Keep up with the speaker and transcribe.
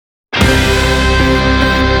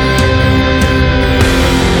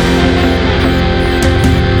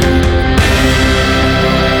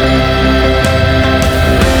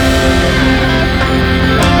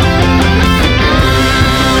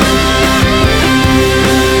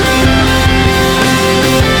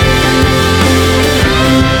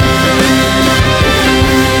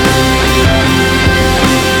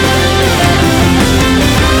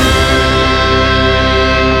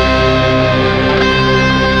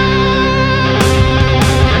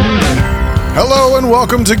Hello and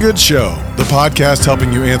welcome to Good Show, the podcast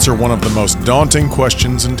helping you answer one of the most daunting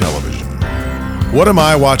questions in television. What am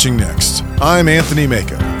I watching next? I'm Anthony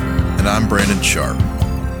Maka. And I'm Brandon Sharp.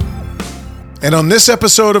 And on this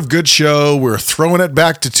episode of Good Show, we're throwing it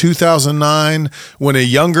back to 2009 when a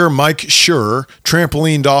younger Mike Schur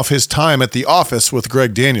trampolined off his time at The Office with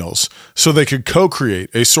Greg Daniels so they could co-create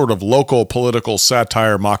a sort of local political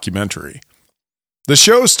satire mockumentary. The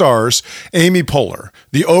show stars Amy Poehler,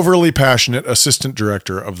 the overly passionate assistant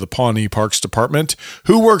director of the Pawnee Parks Department,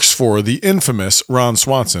 who works for the infamous Ron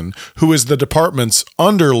Swanson, who is the department's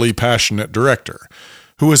underly passionate director,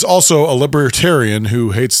 who is also a libertarian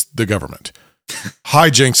who hates the government.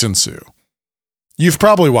 Hijinks ensue. You've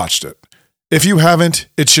probably watched it. If you haven't,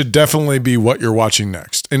 it should definitely be what you're watching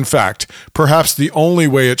next. In fact, perhaps the only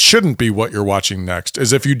way it shouldn't be what you're watching next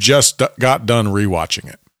is if you just got done rewatching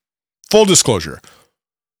it. Full disclosure.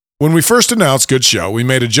 When we first announced Good Show, we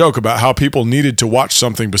made a joke about how people needed to watch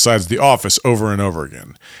something besides The Office over and over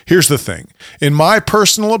again. Here's the thing. In my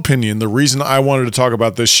personal opinion, the reason I wanted to talk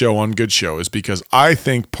about this show on Good Show is because I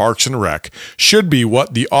think Parks and Rec should be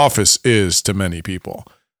what The Office is to many people.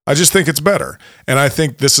 I just think it's better, and I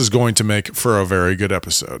think this is going to make for a very good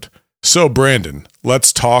episode. So, Brandon,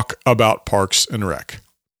 let's talk about Parks and Rec.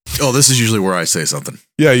 Oh, this is usually where I say something.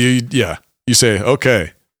 Yeah, you say,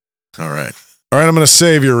 okay. All right, I'm going to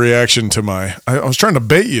save your reaction to I was trying to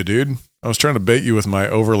bait you, dude. I was trying to bait you with my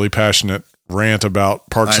overly passionate rant about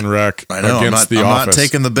Parks and Rec against The Office. I'm not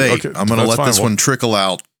taking the bait. Okay, I'm going to let this one trickle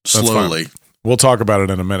out slowly. We'll talk about it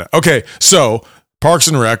in a minute. Okay, so Parks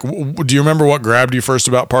and Rec. Do you remember what grabbed you first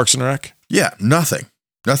about Parks and Rec? Yeah, nothing.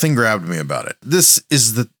 Nothing grabbed me about it. This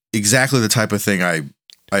is exactly the type of thing I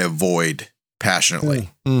avoid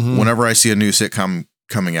passionately. Mm-hmm. Whenever I see a new sitcom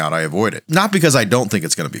coming out, I avoid it. Not because I don't think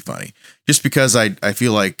it's going to be funny, just because I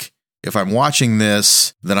feel like if I'm watching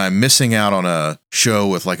this, then I'm missing out on a show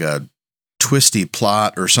with like a twisty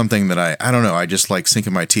plot or something that I don't know. I just like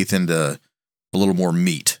sinking my teeth into a little more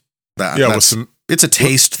meat. It's a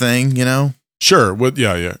taste thing, you know? Sure.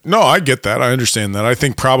 Yeah. No, I get that. I understand that. I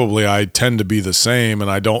think probably I tend to be the same,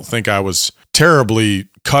 and I don't think I was terribly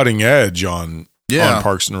cutting edge on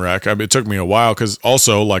Parks and Rec. I mean, it took me a while because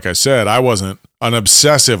also, like I said, I wasn't an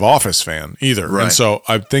obsessive Office fan either. Right. And so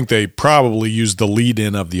I think they probably used the lead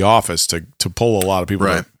in of The Office to pull a lot of people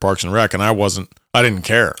to Parks and Rec, and I didn't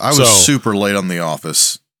care. I was super late on The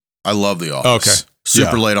Office. I love The Office. Okay.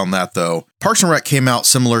 Super late on that though. Parks and Rec came out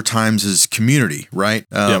similar times as Community, right?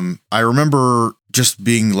 I remember just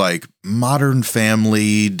being like Modern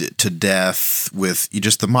Family to death with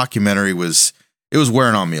just the mockumentary was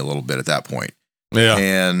wearing on me a little bit at that point. Yeah.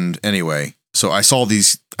 And anyway, so I saw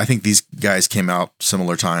I think these guys came out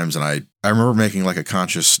similar times, and I remember making like a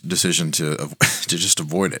conscious decision to just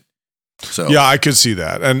avoid it. So yeah, I could see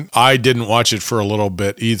that. And I didn't watch it for a little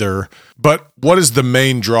bit either. But what is the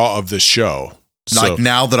main draw of this show? Like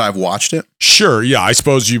now that I've watched it? Sure. Yeah. I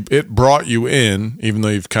suppose it brought you in, even though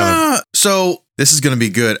you've kind of. So this is going to be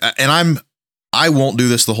good. And I won't do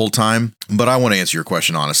this the whole time, but I want to answer your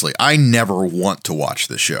question honestly. I never want to watch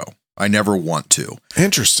this show. I never want to.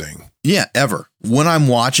 Interesting. Yeah, ever. When I'm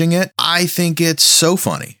watching it, I think it's so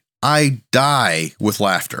funny. I die with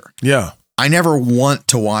laughter. Yeah. I never want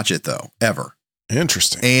to watch it though, ever.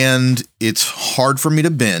 Interesting. And it's hard for me to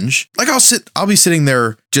binge. Like I'll be sitting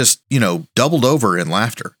there just, doubled over in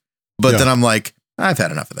laughter. But then I'm like, I've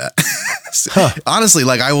had enough of that. Honestly,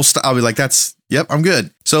 like I'll be like, I'm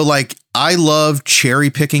good. So like I love cherry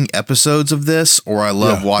picking episodes of this, or I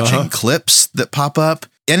love watching clips that pop up.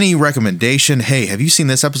 Any recommendation? Hey, have you seen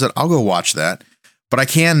this episode? I'll go watch that. But I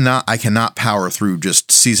cannot power through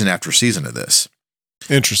just season after season of this.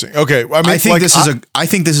 Interesting. Okay. I think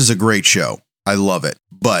this is a great show. I love it,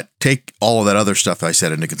 but take all of that other stuff I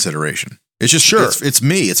said into consideration. It's just, it's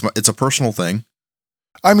me. It's a personal thing.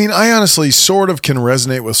 I mean, I honestly sort of can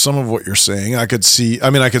resonate with some of what you're saying. I could see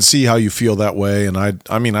how you feel that way. And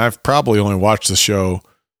I've probably only watched the show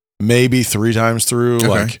maybe 3 times through,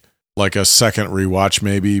 like a second rewatch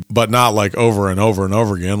maybe, but not like over and over and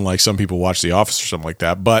over again, like some people watch The Office or something like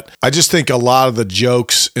that. But I just think a lot of the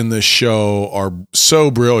jokes in this show are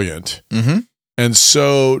so brilliant and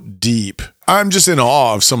so deep. I'm just in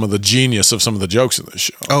awe of some of the genius of some of the jokes in this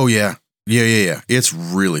show. Oh yeah. Yeah. It's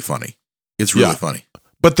really funny. It's really funny.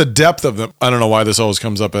 But the depth of them, I don't know why this always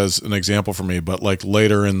comes up as an example for me, but like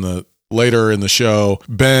later in the show,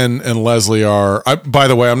 Ben and Leslie by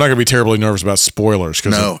the way, I'm not going to be terribly nervous about spoilers.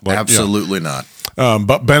 No, absolutely not.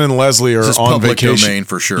 But Ben and Leslie are on public vacation. Domain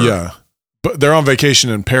for sure. Yeah. But they're on vacation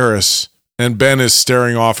in Paris, and Ben is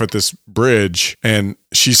staring off at this bridge, and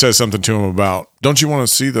she says something to him about, don't you want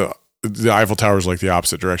to see the the Eiffel Tower is like the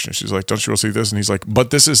opposite direction. She's like, don't you want to see this? And he's like, but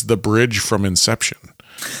this is the bridge from Inception.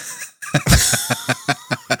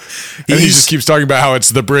 And he just keeps talking about how it's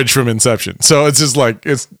the bridge from Inception. So it's just like,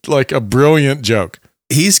 it's like a brilliant joke.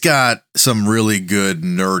 He's got some really good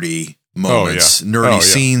nerdy moments, nerdy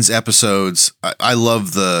scenes, episodes. I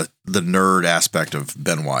love the nerd aspect of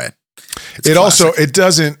Ben Wyatt. It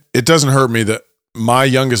doesn't hurt me that my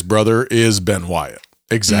youngest brother is Ben Wyatt.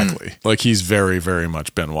 Exactly. Like he's very, very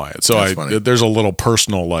much Ben Wyatt. So there's a little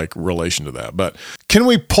personal like relation to that. But can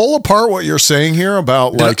we pull apart what you're saying here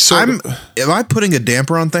about like? Am I putting a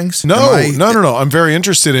damper on things? No. I'm very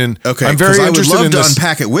interested in. Okay, I'm very interested in this.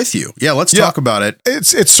 Unpack it with you. Yeah, let's talk about it.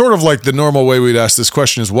 It's sort of like the normal way we'd ask this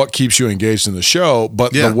question is what keeps you engaged in the show.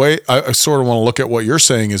 But the way I sort of want to look at what you're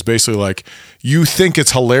saying is basically like you think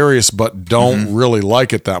it's hilarious, but don't really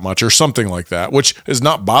like it that much, or something like that, which is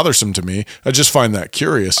not bothersome to me. I just find that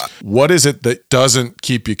curious. What is it that doesn't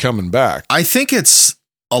keep you coming back? I think it's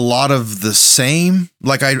a lot of the same.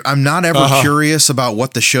 Like I'm not ever curious about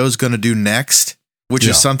what the show's going to do next, which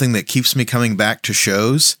is something that keeps me coming back to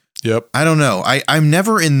shows. Yep. I don't know. I'm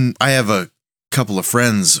never in. I have a couple of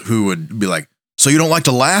friends who would be like, so you don't like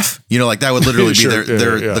to laugh? You know, like that would literally be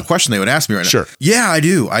the question they would ask me right now. Sure. Yeah, I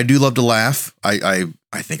do. I do love to laugh. I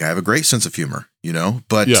think I have a great sense of humor, you know,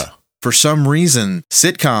 but for some reason,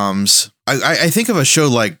 sitcoms, I think of a show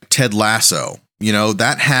like Ted Lasso, you know,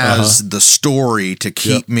 that has the story to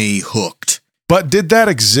keep me hooked. But did that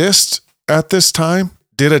exist at this time?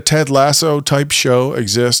 Did a Ted Lasso type show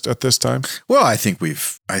exist at this time? Well, I think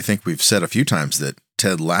we've said a few times that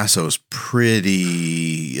Ted Lasso is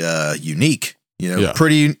pretty unique. You know,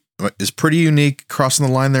 pretty unique. Crossing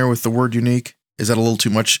the line there with the word unique. Is that a little too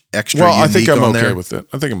much extra? Well, I think I'm okay there? with it.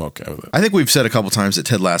 I think I'm okay with it. I think we've said a couple times that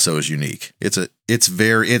Ted Lasso is unique. It's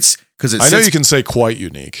because I know you can say quite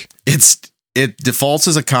unique. It defaults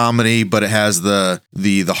as a comedy, but it has the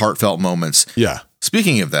heartfelt moments. Yeah.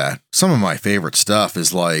 Speaking of that, some of my favorite stuff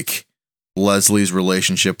is like Leslie's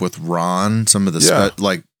relationship with Ron. Some of the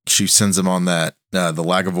like she sends him on that the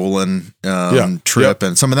Lagavulin trip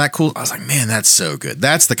and some of that cool. I was like, man, that's so good.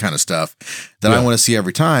 That's the kind of stuff that I want to see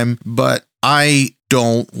every time. But I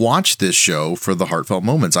don't watch this show for the heartfelt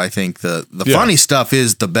moments. I think the funny stuff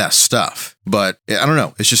is the best stuff. But I don't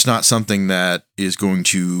know. It's just not something that is going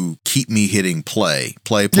to keep me hitting play.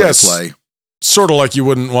 Sort of like you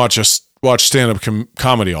wouldn't watch stand-up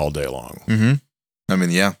comedy all day long. Mm-hmm. I mean,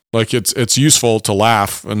 yeah. Like it's useful to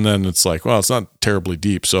laugh, and then it's like, well, it's not terribly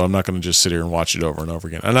deep, so I'm not going to just sit here and watch it over and over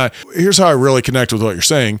again. And here's how I really connect with what you're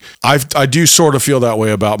saying. I do sort of feel that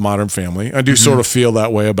way about Modern Family. I do sort of feel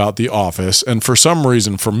that way about The Office. And for some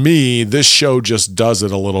reason, for me, this show just does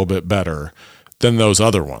it a little bit better than those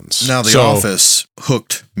other ones. Now, The Office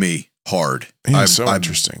hooked me hard.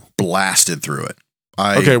 Interesting. Blasted through it.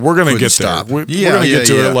 Okay, we're going to get there. We're going to get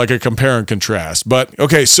to it like a compare and contrast. But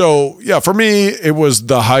okay, so yeah, for me, it was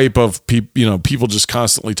the hype of people just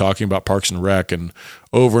constantly talking about Parks and Rec and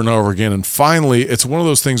over and over again. And finally, it's one of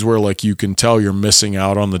those things where like you can tell you're missing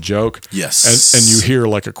out on the joke. Yes. And you hear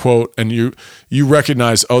like a quote and you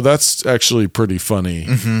recognize, oh, that's actually pretty funny.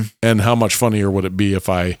 Mm-hmm. And how much funnier would it be if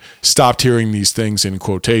I stopped hearing these things in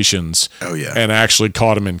quotations and actually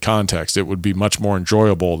caught them in context? It would be much more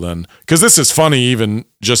enjoyable than, because this is funny even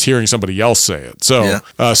just hearing somebody else say it. So,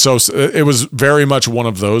 so it was very much one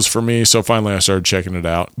of those for me. So finally I started checking it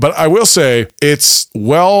out. But I will say it's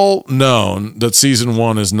well known that season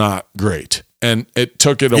 1 is not great. And it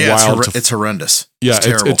took it a while. It's horrendous. Yeah.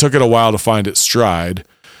 It took it a while to find its stride.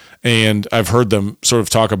 And I've heard them sort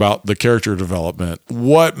of talk about the character development.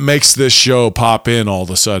 What makes this show pop in all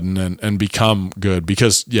of a sudden and become good?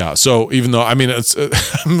 Because, so even though, I mean,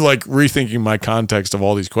 I'm like rethinking my context of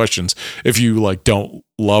all these questions. If you like don't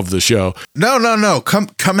love the show. No.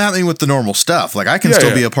 Come at me with the normal stuff. Like I can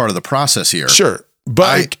still be a part of the process here. Sure.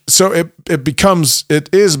 But so it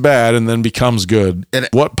is bad and then becomes good.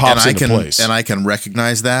 What pops into place? And I can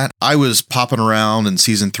recognize that. I was popping around in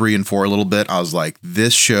season 3 and 4 a little bit. I was like,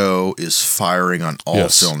 this show is firing on all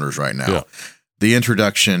cylinders right now. Yeah. The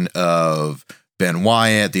introduction of Ben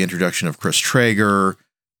Wyatt, the introduction of Chris Traeger,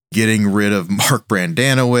 getting rid of Mark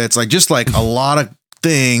Brandanowitz, like a lot of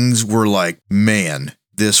things were like, man,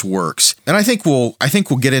 this works. And I think we'll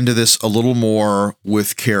get into this a little more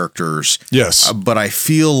with characters. Yes. But I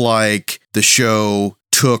feel like the show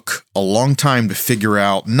took a long time to figure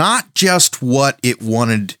out not just what it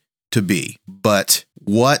wanted to be, but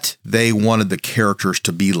what they wanted the characters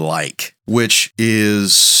to be like, which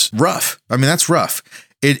is rough. I mean, that's rough.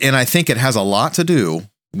 And I think it has a lot to do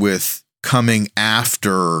with coming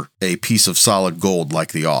after a piece of solid gold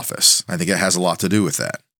like The Office. I think it has a lot to do with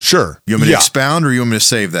that. Sure. You want me to expound or you want me to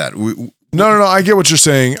save that? No. I get what you're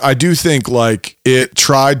saying. I do think like it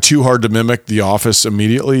tried too hard to mimic The Office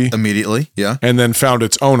immediately. Yeah. And then found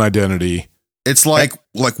its own identity. It's like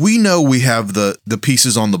we know we have the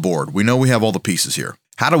pieces on the board. We know we have all the pieces here.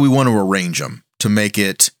 How do we want to arrange them to make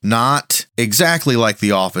it not exactly like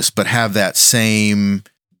The Office, but have that same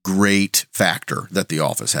great factor that The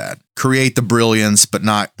Office had? Create the brilliance, but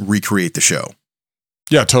not recreate the show.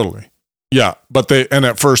 Yeah, totally. Yeah. But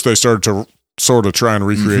at first they started to sort of try and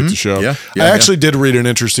recreate the show. I actually did read an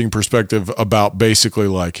interesting perspective about basically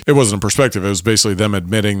like, it wasn't a perspective. It was basically them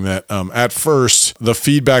admitting that at first the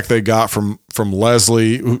feedback they got from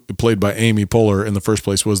Leslie, who played by Amy Poehler in the first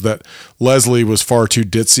place, was that Leslie was far too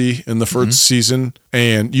ditzy in the first season.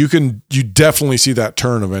 And you definitely see that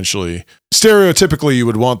turn eventually. Stereotypically, you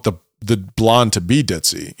would want the blonde to be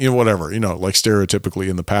ditzy, whatever, like stereotypically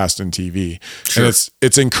in the past in TV. Sure. And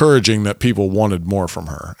it's encouraging that people wanted more from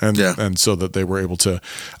her. And so that they were able to,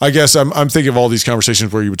 I guess I'm thinking of all these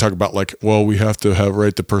conversations where you would talk about like, well, we have to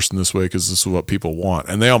write the person this way because this is what people want.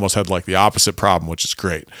 And they almost had like the opposite problem, which is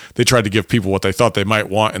great. They tried to give people what they thought they might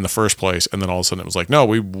want in the first place. And then all of a sudden it was like, no,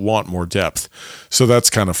 we want more depth. So that's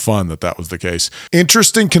kind of fun that was the case.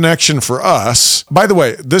 Interesting connection for us. By the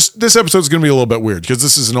way, this episode is going to be a little bit weird because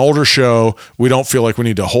this is an older show. We don't feel like we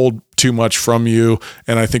need to hold too much from you,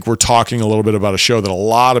 and I think we're talking a little bit about a show that a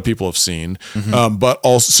lot of people have seen, but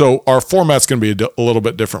also our format's going to be a little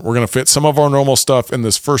bit different. We're going to fit some of our normal stuff in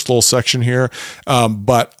this first little section here,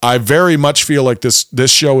 but I very much feel like this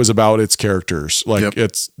show is about its characters. Like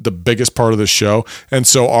it's the biggest part of this show, and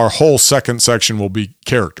so our whole second section will be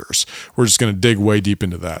characters. We're just going to dig way deep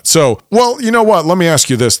into that. So, well, you know what? Let me ask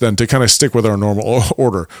you this then, to kind of stick with our normal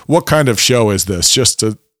order. What kind of show is this? Just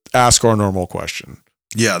to ask our normal question.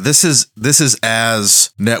 Yeah, this is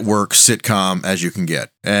as network sitcom as you can get.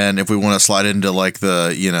 And if we want to slide into like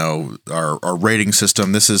the, our rating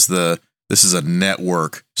system, this is a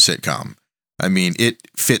network sitcom. I mean, it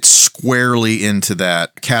fits squarely into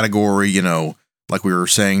that category, like we were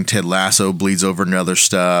saying, Ted Lasso bleeds over into other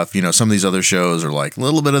stuff. Some of these other shows are like a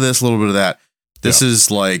little bit of this, a little bit of that. This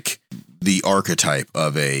is like the archetype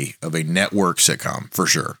of a network sitcom for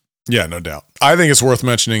sure. Yeah, no doubt. I think it's worth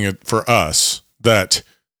mentioning it for us that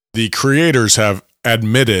the creators have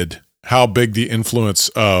admitted how big the influence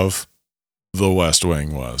of The West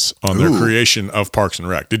Wing was on their creation of Parks and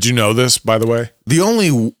Rec. Did you know this, by the way? The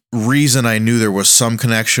only reason I knew there was some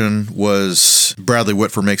connection was Bradley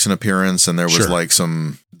Whitford makes an appearance, and there was like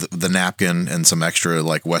some the napkin and some extra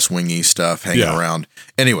like West Wingy stuff hanging around.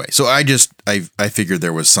 Anyway, so I figured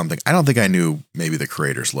there was something. I don't think I knew maybe the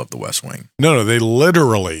creators loved The West Wing. No, they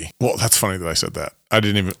literally. Well, that's funny that I said that. I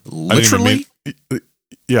didn't even literally.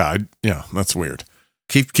 Yeah, that's weird.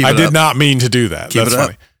 Keep it I did up. not mean to do that. Keep That's it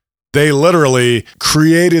funny. Up. They literally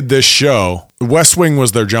created this show. West Wing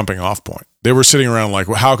was their jumping off point. They were sitting around like,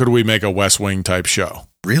 well, how could we make a West Wing type show?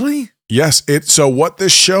 Really? Yes. So what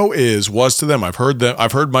this show was to them, I've heard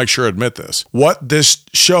Mike Schur admit this. What this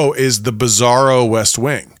show is the bizarro West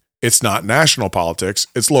Wing. It's not national politics.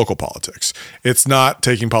 It's local politics. It's not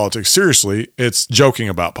taking politics seriously. It's joking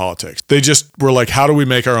about politics. They just were like, how do we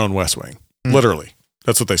make our own West Wing? Literally.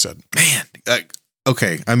 That's what they said. Man.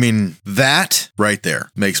 Okay. I mean, that right there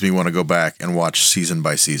makes me want to go back and watch season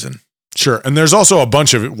by season. Sure. And there's also a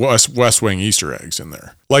bunch of West Wing Easter eggs in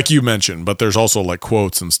there, like you mentioned, but there's also like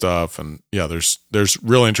quotes and stuff. And yeah, there's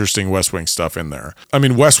real interesting West Wing stuff in there. I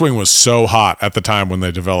mean, West Wing was so hot at the time when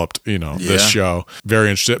they developed, this show. Very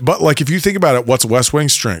interesting. But like, if you think about it, what's West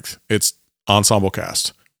Wing's strength? It's ensemble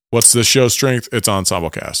cast. What's this show's strength? It's ensemble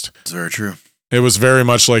cast. It's very true. It was very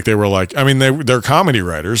much like they were like, I mean, they're comedy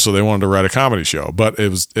writers, so they wanted to write a comedy show, but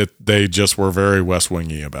they just were very West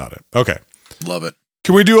Wingy about it. Okay. Love it.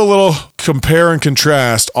 Can we do a little compare and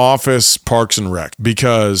contrast Office, Parks and Rec?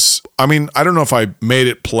 Because, I mean, I don't know if I made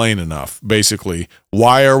it plain enough, basically.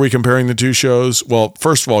 Why are we comparing the two shows? Well,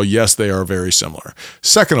 first of all, yes, they are very similar.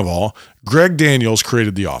 Second of all, Greg Daniels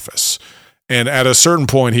created The Office. And at a certain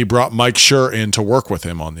point, he brought Mike Schur in to work with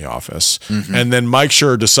him on The Office. Mm-hmm. And then Mike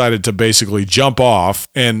Schur decided to basically jump off.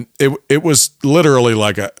 And it was literally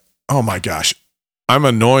like oh my gosh, I'm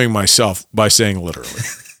annoying myself by saying literally.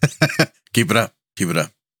 Keep it up. Keep it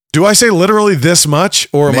up. Do I say literally this much,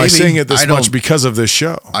 or am I saying it this much because of this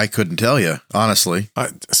show? I couldn't tell you, honestly.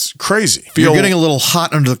 It's crazy. You're getting a little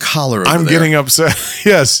hot under the collar. I'm getting upset.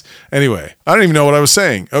 Yes. Anyway, I don't even know what I was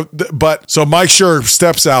saying. But so Mike Schur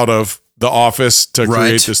steps out of The Office to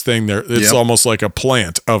create this thing there. It's almost like a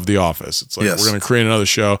plant of The Office. It's like, we're going to create another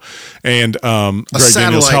show. And Greg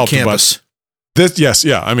Daniels helped. Campus. But this,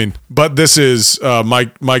 I mean, but this is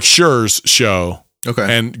Mike Schur's show.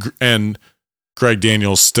 Okay. And Greg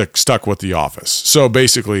Daniels stuck with The Office. So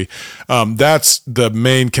basically, that's the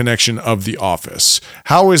main connection of The Office.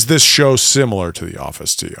 How is this show similar to The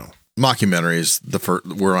Office to you? Mockumentary is the first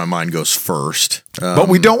where my mind goes first. But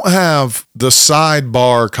we don't have the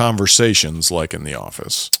sidebar conversations like in The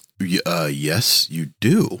Office. Yes, you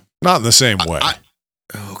do. Not in the same way.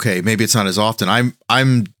 Okay, maybe it's not as often.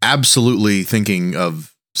 I'm absolutely thinking of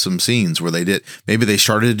some scenes where maybe they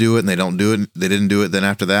started to do it and they don't do it. They didn't do it. Then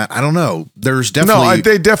after that, I don't know. There's definitely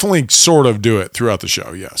they definitely sort of do it throughout the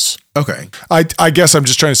show. Yes. Okay. I guess I'm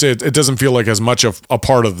just trying to say it doesn't feel like as much of a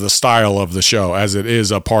part of the style of the show as it is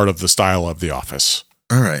a part of the style of The Office.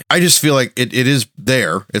 All right. I just feel like it is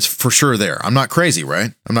there. It's for sure there. I'm not crazy,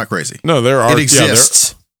 right? I'm not crazy. No, there are. It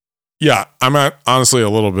exists. Yeah, I'm honestly a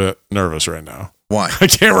little bit nervous right now. Why? I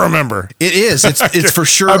can't remember. It is. It's for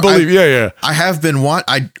sure. I believe. Yeah. I have been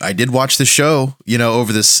I did watch the show,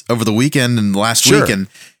 over the weekend and last week, and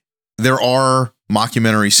there are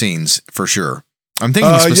mockumentary scenes for sure. I'm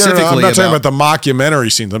thinking specifically. I'm not talking about the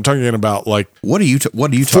mockumentary scenes. I'm talking about like what are you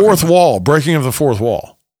talking fourth wall, breaking of the fourth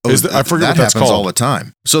wall. I forget that what that's happens called all the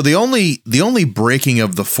time. So the only breaking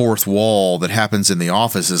of the fourth wall that happens in The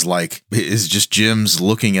Office is just Jim's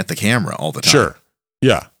looking at the camera all the time. Sure.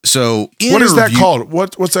 Yeah. So what is that called?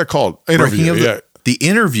 What's that called? Interview. The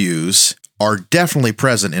interviews are definitely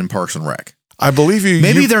present in Parks and Rec. I believe you.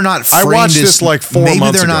 Maybe they're not framed I watched this like 4 months ago.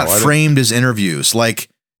 Maybe they're not framed as interviews. Like,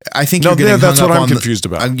 I think you're getting that's hung what up I'm confused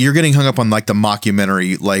about. You're getting hung up on like the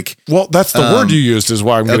mockumentary, like. Well, that's the word you used is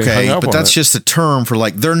why I'm getting hung up on. But that's just a term for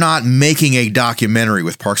like, they're not making a documentary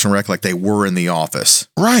with Parks and Rec like they were in The Office.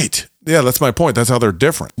 Right. Yeah, that's my point. That's how they're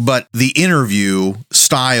different. But the interview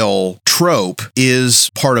style trope is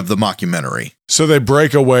part of the mockumentary. So they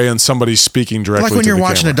break away and somebody's speaking directly to the camera. Like when you're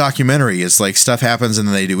watching a documentary, it's like stuff happens and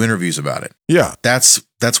then they do interviews about it. Yeah. That's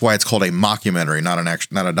why it's called a mockumentary, not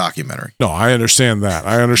a documentary. No, I understand that.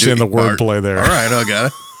 I understand the wordplay there. All right, I got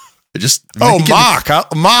it.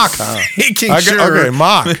 Mock. Making sure,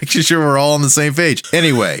 making sure we're all on the same page.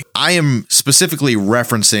 Anyway, I am specifically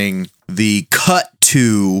referencing the cut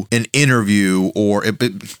to an interview or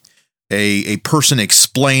a person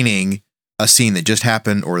explaining a scene that just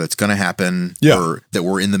happened or that's going to happen or that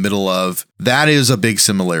we're in the middle of. That is a big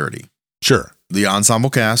similarity. Sure. The ensemble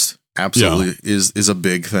cast absolutely is a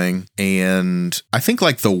big thing. And I think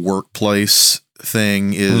like the workplace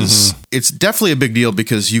thing is it's definitely a big deal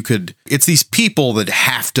because it's these people that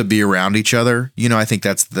have to be around each other. I think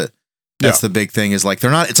that's the big thing is like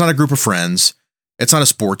it's not a group of friends. It's not a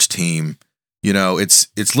sports team.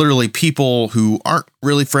 It's literally people who aren't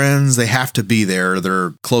really friends. They have to be there.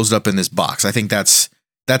 They're closed up in this box. I think that's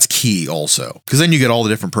key also. Because then you get all the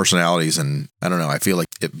different personalities and I don't know, I feel like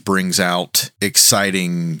it brings out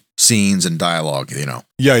exciting scenes and dialogue,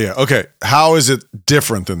 Yeah. Okay. How is it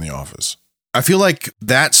different than The Office? I feel like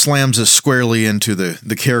that slams us squarely into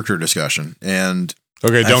the character discussion. And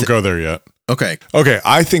okay, don't go there yet. Okay.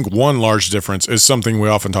 I think one large difference is something we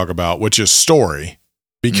often talk about, which is story.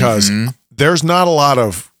 Because there's not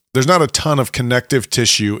a ton of connective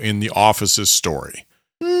tissue in The Office's story.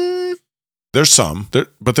 There's some,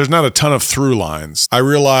 but there's not a ton of through lines. I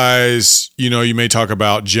realize, you may talk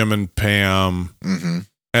about Jim and Pam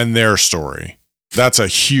and their story. That's a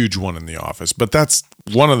huge one in The Office, but that's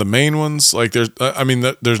one of the main ones. Like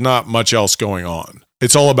there's not much else going on.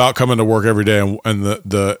 It's all about coming to work every day and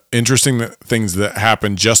the interesting things that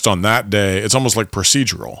happen just on that day. It's almost like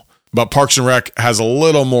procedural. But Parks and Rec has a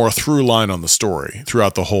little more through line on the story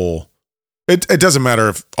throughout the whole. It doesn't matter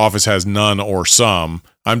if Office has none or some.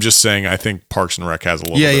 I'm just saying I think Parks and Rec has a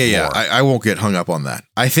little bit more. I won't get hung up on that.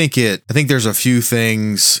 I think there's a few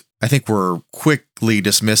things. I think we're quickly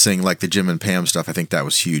dismissing like the Jim and Pam stuff. I think that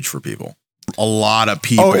was huge for people. A lot of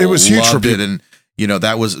people it was huge loved for it, and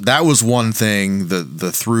that was one thing,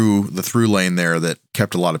 the through lane there that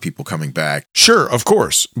kept a lot of people coming back. Sure, of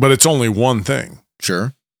course, but it's only one thing.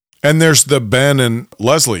 Sure. And there's the Ben and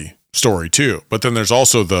Leslie story too, but then there's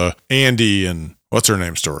also the Andy and what's her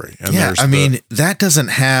name story. And that doesn't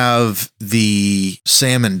have the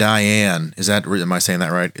Sam and Diane. Am I saying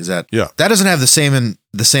that right? That doesn't have the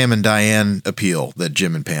Sam and Diane appeal that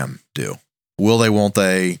Jim and Pam do. Will they? Won't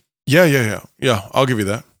they? Yeah. I'll give you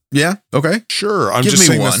that. Yeah. Okay. Sure. I'm just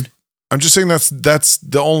saying one. I'm just saying that's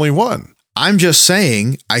the only one. I'm just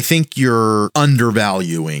saying I think you're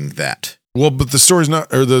undervaluing that. Well, but the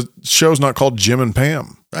show's not called Jim and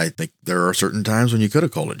Pam. I think there are certain times when you could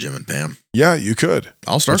have called it Jim and Pam. Yeah, you could.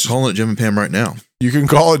 I'll start calling it Jim and Pam right now. You can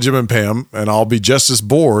call it Jim and Pam, and I'll be just as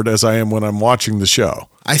bored as I am when I'm watching the show.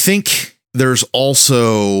 I think there's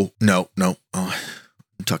also no. Oh,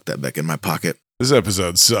 tuck that back in my pocket. This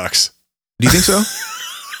episode sucks. Do you think so?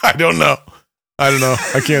 I don't know. I don't know.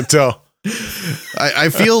 I can't tell. I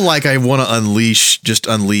feel like I want to unleash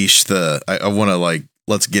I want to like,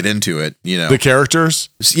 let's get into it, you know. The characters?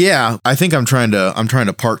 Yeah, I think I'm trying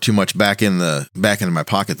to park too much back into my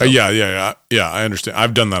pocket though. Yeah, I understand.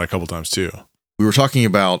 I've done that a couple times too. We were talking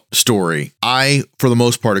about story. I, for the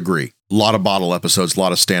most part, agree. A lot of bottle episodes, a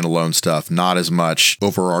lot of standalone stuff, not as much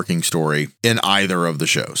overarching story in either of the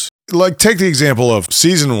shows. Like, take the example of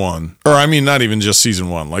season 1, or I mean, not even just season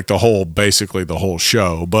 1, like basically the whole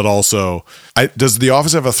show, but also, does The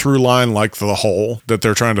Office have a through line like the hole that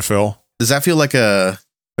they're trying to fill? Does that feel like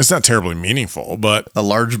it's not terribly meaningful, but a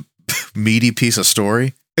large, meaty piece of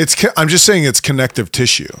story? I'm just saying it's connective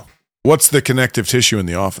tissue. What's the connective tissue in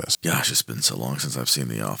The Office? Gosh, it's been so long since I've seen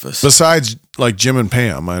The Office. Besides, like, Jim and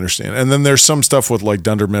Pam, I understand. And then there's some stuff with, like,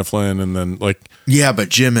 Dunder Mifflin and then, like... Yeah, but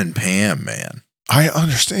Jim and Pam, man. I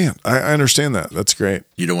understand. I understand that. That's great.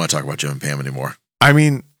 You don't want to talk about Jim and Pam anymore. I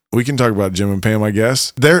mean, we can talk about Jim and Pam, I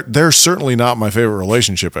guess. They're certainly not my favorite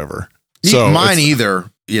relationship ever. So mine either.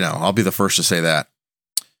 You know, I'll be the first to say that.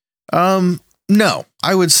 No,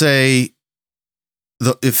 I would say...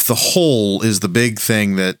 If the whole is the big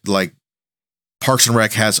thing that like Parks and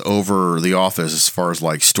Rec has over The Office as far as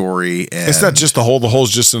like story, and it's not just the whole. The whole is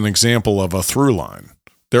just an example of a through line.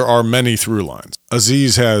 There are many through lines.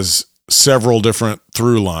 Aziz has several different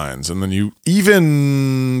through lines, and then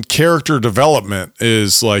even character development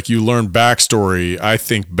is like you learn backstory. I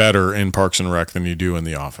think better in Parks and Rec than you do in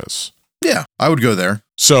The Office. Yeah, I would go there.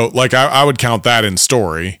 So like I would count that in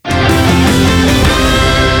story.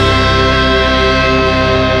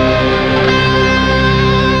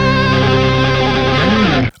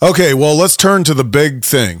 Okay, well, let's turn to the big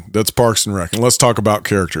thing that's Parks and Rec, and let's talk about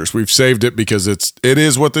characters. We've saved it because it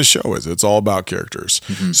is what this show is. It's all about characters.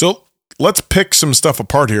 Mm-hmm. So let's pick some stuff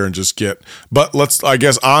apart here and but let's, I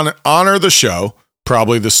guess, honor the show.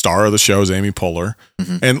 Probably the star of the show is Amy Poehler.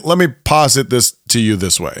 Mm-hmm. And let me posit this to you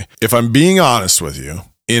this way. If I'm being honest with you,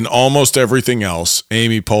 in almost everything else,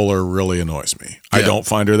 Amy Poehler really annoys me. Yeah. I don't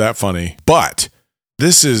find her that funny, but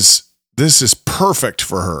this is perfect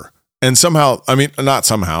for her. And somehow, I mean, not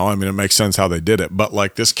somehow, I mean, it makes sense how they did it, but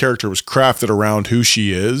like this character was crafted around who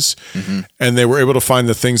she is, mm-hmm. and they were able to find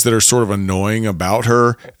the things that are sort of annoying about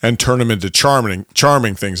her and turn them into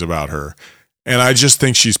charming things about her. And I just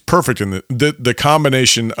think she's perfect in the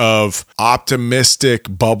combination of optimistic,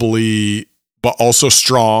 bubbly, but also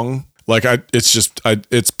strong. Like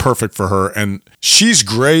it's perfect for her. And she's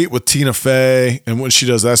great with Tina Fey. And when she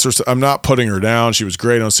does that sort of stuff, I'm not putting her down. She was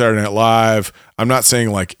great on Saturday Night Live. I'm not saying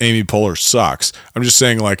like Amy Poehler sucks. I'm just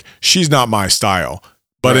saying like, she's not my style,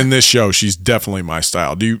 but in this show, she's definitely my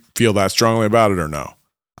style. Do you feel that strongly about it or no?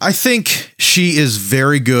 I think she is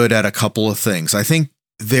very good at a couple of things. I think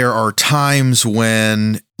there are times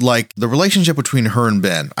when like the relationship between her and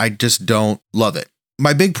Ben, I just don't love it.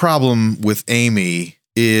 My big problem with Amy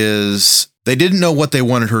is they didn't know what they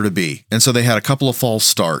wanted her to be. And so they had a couple of false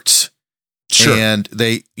starts. Sure. And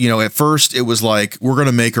they, at first it was like, we're going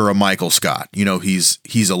to make her a Michael Scott.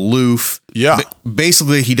 He's aloof. Yeah.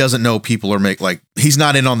 Basically, he doesn't know people are he's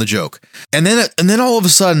not in on the joke. And then all of a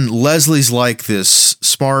sudden, Leslie's like this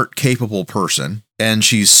smart, capable person. And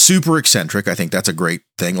she's super eccentric. I think that's a great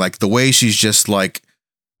thing. Like the way she's just like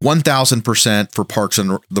 1,000% for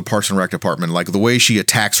the Parks and Rec department. Like the way she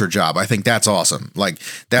attacks her job. I think that's awesome. Like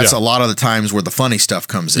that's a lot of the times where the funny stuff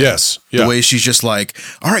comes in. Yes. Yeah. The way she's just like,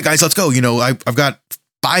 all right, guys, let's go. I've got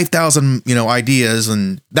 5,000, ideas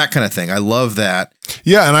and that kind of thing. I love that.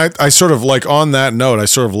 Yeah. And I sort of like on that note, I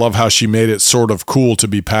sort of love how she made it sort of cool to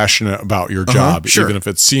be passionate about your job, sure. Even if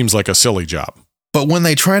it seems like a silly job. But when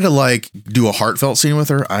they try to like do a heartfelt scene with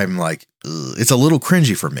her, I'm like, ugh, it's a little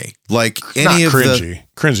cringy for me. Like any of cringy.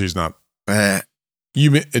 Cringy's not. It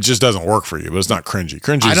just doesn't work for you, but it's not cringy.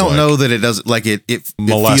 Cringy. I don't know that it doesn't like it. It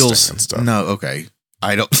feels and stuff. No, okay.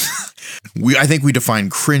 I don't. I think we define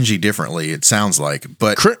cringy differently. It sounds like,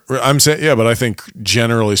 but I'm saying but I think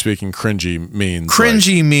generally speaking, cringy means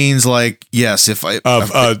means like yes.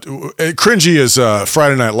 Cringy is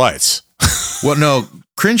Friday Night Lights. Well, no.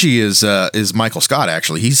 Cringy is Michael Scott,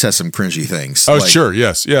 actually. He says some cringy things. Oh, sure.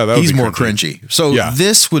 Yes. Yeah. He's more cringy. So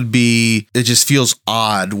this would be, it just feels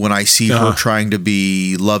odd when I see her trying to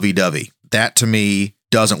be lovey-dovey. That to me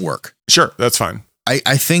doesn't work. Sure. That's fine.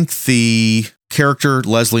 I think the character,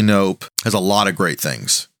 Leslie Knope, has a lot of great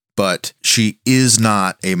things, but she is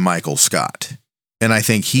not a Michael Scott. And I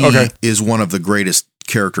think he is one of the greatest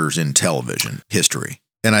characters in television history.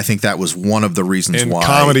 And I think that was one of the reasons why. In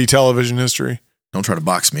comedy television history? Don't try to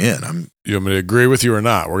box me in. You want me to agree with you or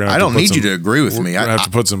not? We're gonna. I don't need you to agree with me. I have to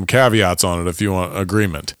put some caveats on it if you want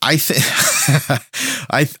agreement. I think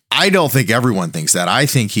I don't think everyone thinks that. I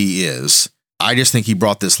think he is. I just think he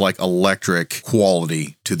brought this like electric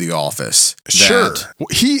quality to The Office. Sure.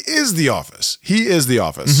 He is The Office. He is The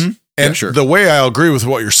Office. Mm-hmm. And the way I agree with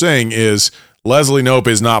what you're saying is Leslie Knope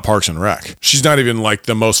is not Parks and Rec. She's not even like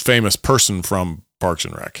the most famous person from Parks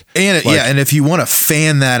and Rec. And and if you want to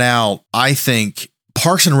fan that out, I think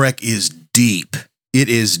Parks and Rec is deep. It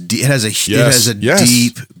is. It has a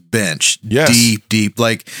deep bench. Yes. Deep.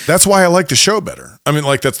 Like that's why I like the show better. I mean,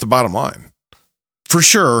 like that's the bottom line. For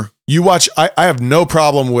sure. You watch. I have no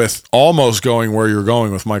problem with almost going where you're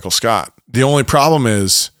going with Michael Scott. The only problem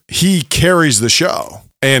is he carries the show,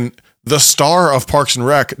 and the star of Parks and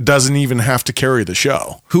Rec doesn't even have to carry the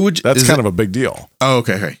show. That's kind of a big deal. Oh,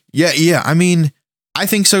 okay. Yeah. I mean, I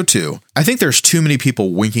think so too. I think there's too many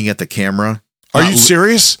people winking at the camera. Are you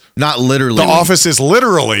serious? Not literally. The Office is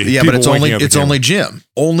literally. Yeah, but it's only Jim.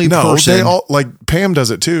 Only person. They all like Pam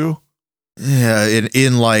does it too. Yeah,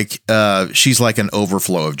 in like she's like an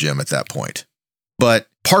overflow of Jim at that point. But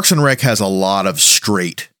Parks and Rec has a lot of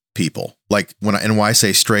straight people. Like when I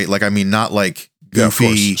say straight, like I mean not like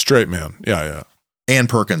goofy straight man. Yeah. Ann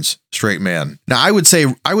Perkins, straight man. Now I would say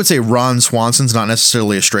Ron Swanson's not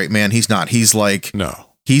necessarily a straight man. He's not. He's like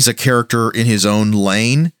he's a character in his own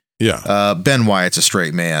lane. Yeah. Ben Wyatt's a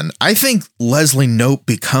straight man. I think Leslie Knope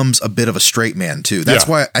becomes a bit of a straight man too. That's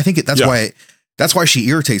why I think that's why she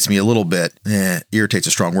irritates me a little bit. Irritates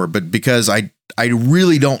a strong word, but because I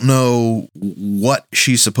really don't know what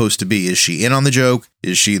she's supposed to be. Is she in on the joke?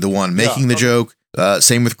 Is she the one making the joke?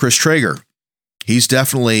 Same with Chris Traeger. He's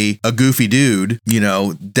definitely a goofy dude,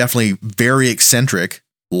 definitely very eccentric.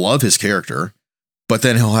 Love his character. But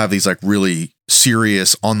then he'll have these like really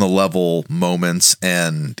serious on the level moments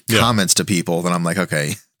and comments to people that I'm like,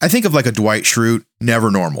 okay. I think of like a Dwight Schrute, never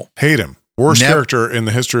normal. Hate him. Worst character in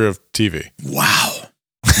the history of TV. Wow.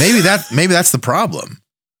 Maybe that's the problem.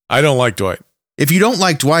 I don't like Dwight. If you don't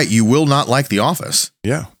like Dwight, you will not like The Office.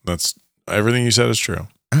 Yeah, that's everything you said is true.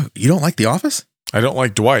 Oh, you don't like The Office? I don't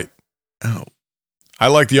like Dwight. Oh. I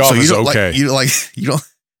like The Office you don't okay. You don't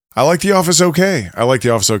I like The Office okay.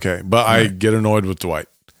 But I get annoyed with Dwight.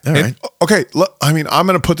 All right. Okay, I mean, I'm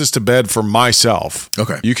going to put this to bed for myself.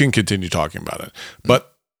 Okay. You can continue talking about it. But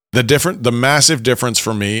the massive difference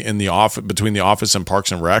for me in between The Office and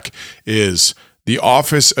Parks and Rec is The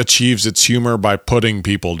Office achieves its humor by putting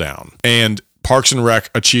people down, and Parks and Rec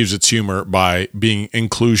achieves its humor by being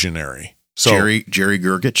inclusionary. So Jerry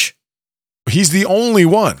Gergich? He's the only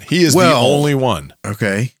one. He is the only one.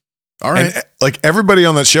 Okay. All right. And, like everybody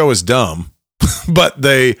on that show is dumb, but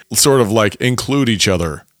they sort of like include each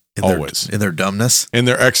other always in their dumbness, in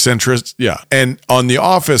their eccentric. Yeah. And on The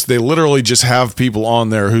Office, they literally just have people on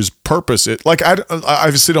there whose purpose I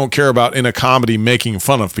obviously don't care about in a comedy making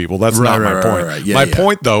fun of people. That's not my point. Right. Yeah, my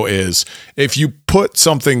point though is if you put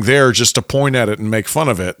something there just to point at it and make fun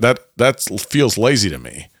of it, that feels lazy to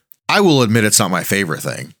me. I will admit it's not my favorite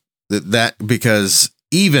thing. That because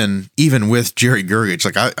even with Jerry Gergich,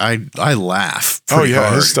 like I laugh pretty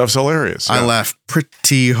hard. His stuff's hilarious. I laugh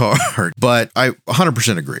pretty hard, but I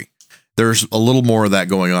 100% agree. There's a little more of that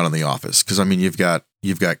going on in The Office because I mean you've got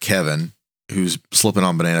Kevin who's slipping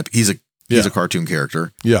on banana. He's a cartoon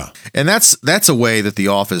character. Yeah, and that's a way that The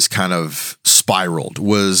Office kind of spiraled.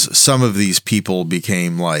 Was some of these people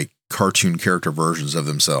became like cartoon character versions of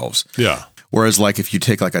themselves. Yeah. Whereas, like, if you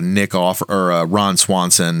take like a Nick Off or a Ron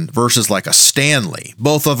Swanson versus like a Stanley,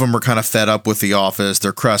 both of them are kind of fed up with The Office.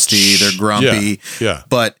 They're crusty, they're grumpy. Yeah.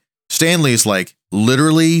 But Stanley's like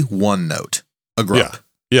literally one note, a grump. Yeah.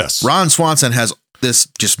 Yes. Ron Swanson has this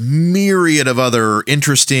just myriad of other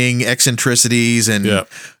interesting eccentricities and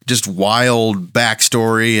just wild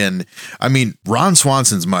backstory. And I mean, Ron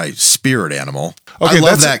Swanson's my spirit animal. Okay, I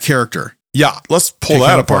love that character. Yeah, let's pull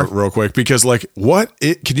that apart real quick because, like,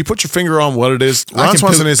 can you put your finger on what it is? Ron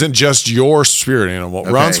Swanson isn't just your spirit animal.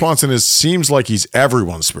 Okay. Ron Swanson seems like he's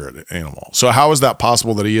everyone's spirit animal. So how is that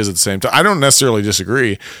possible that he is at the same time? I don't necessarily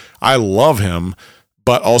disagree. I love him,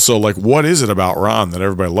 but also, like, what is it about Ron that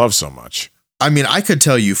everybody loves so much? I mean, I could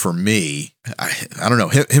tell you for me, I don't know.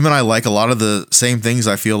 Him and I like a lot of the same things,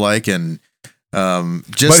 I feel like, and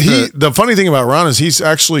the funny thing about Ron is he's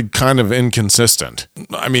actually kind of inconsistent.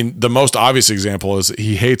 I mean, the most obvious example is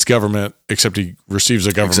he hates government, except he receives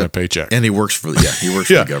a government paycheck, and he works for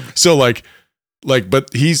the government. So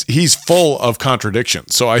but he's full of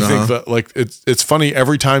contradictions. So I think that like it's funny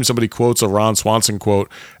every time somebody quotes a Ron Swanson quote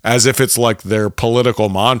as if it's like their political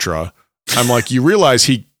mantra. I'm like, you realize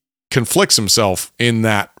he conflicts himself in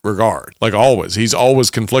that regard. Like always, he's always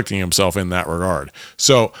conflicting himself in that regard.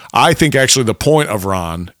 So I think actually the point of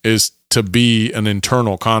Ron is to be an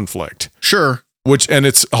internal conflict. Sure. And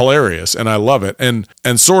it's hilarious and I love it. And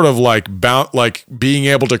sort of like being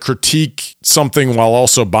able to critique something while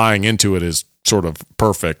also buying into it is sort of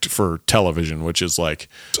perfect for television, which is like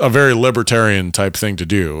a very libertarian type thing to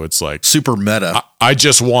do. It's like super meta. I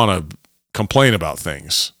just want to complain about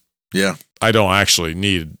things. Yeah. I don't actually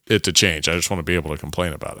need it to change. I just want to be able to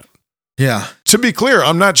complain about it. Yeah. To be clear,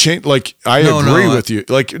 I'm not changing. Like, I agree with you.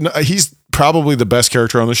 Like, he's probably the best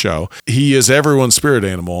character on the show. He is everyone's spirit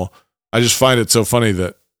animal. I just find it so funny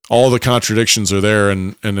that all the contradictions are there,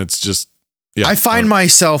 and it's just, yeah. I find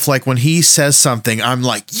myself like when he says something, I'm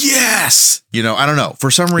like, yes. You know, I don't know.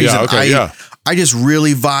 For some reason, I just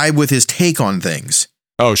really vibe with his take on things.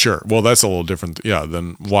 Oh, sure. Well, that's a little different,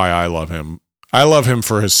 than why I love him. I love him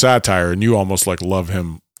for his satire, and you almost like love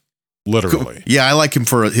him literally. Yeah, I like him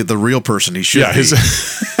for the real person he should be.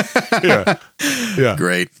 Yeah.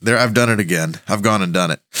 Great. There, I've done it again. I've gone and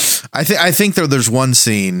done it. I think there's one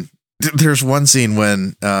scene. There's one scene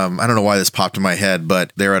when I don't know why this popped in my head,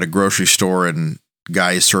 but they're at a grocery store and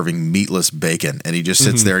guy is serving meatless bacon, and he just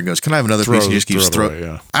sits there and goes, "Can I have another piece?" He just keeps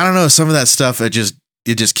throwing. I don't know. Some of that stuff it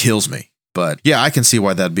just kills me. But yeah, I can see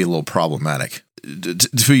why that'd be a little problematic to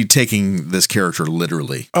be taking this character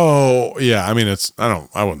literally. Oh yeah, I mean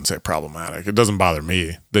I wouldn't say problematic. It doesn't bother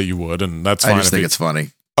me that you would, and that's fine. I just think it's funny.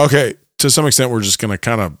 Okay, to some extent, we're just gonna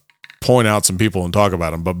kind of point out some people and talk about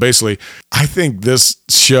them. But basically, I think this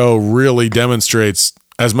show really demonstrates,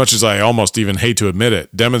 as much as I almost even hate to admit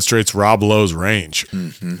it, demonstrates Rob Lowe's range.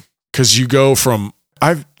 Because you go from,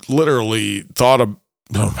 I've literally thought of,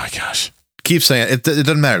 oh my gosh. Keep saying it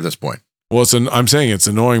doesn't matter at this point. Well, I'm saying it's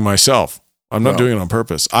annoying myself. I'm not doing it on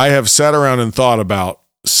purpose. I have sat around and thought about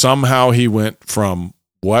somehow he went from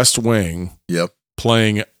West Wing. Yep.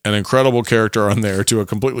 Playing an incredible character on there to a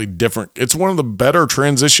completely different. It's one of the better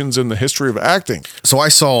transitions in the history of acting. So I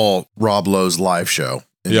saw Rob Lowe's live show.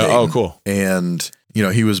 Yeah. Dayton, cool. And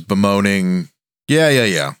he was bemoaning.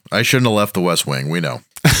 Yeah. I shouldn't have left the West Wing. We know.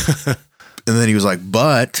 And then he was like,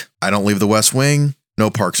 "But I don't leave the West Wing.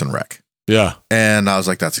 No Parks and Rec." Yeah. And I was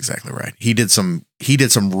like, "That's exactly right." He did some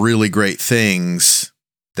really great things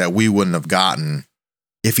that we wouldn't have gotten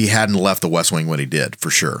if he hadn't left the West Wing when he did,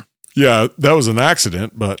 for sure. Yeah, that was an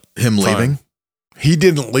accident, but him leaving? He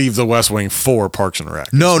didn't leave the West Wing for Parks and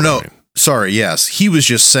Rec. No. I mean. Sorry, yes. He was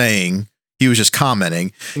just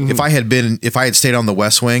commenting. If I had stayed on the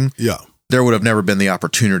West Wing, there would have never been the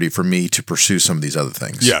opportunity for me to pursue some of these other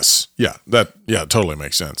things. Yes. Yeah. That totally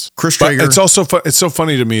makes sense. Chris Traeger. But it's also it's so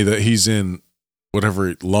funny to me that he's in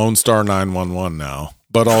whatever Lone Star 911 now.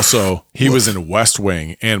 But also, he was in West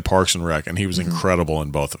Wing and Parks and Rec, and he was incredible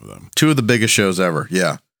in both of them. Two of the biggest shows ever.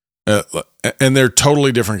 Yeah. And they're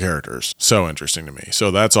totally different characters. So interesting to me. So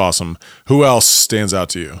that's awesome. Who else stands out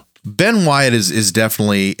to you? Ben Wyatt is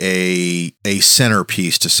definitely a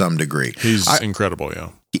centerpiece to some degree. He's incredible, yeah.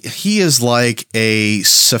 He is like a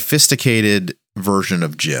sophisticated version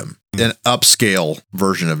of Jim, an upscale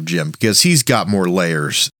version of Jim, because he's got more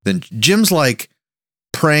layers than Jim's like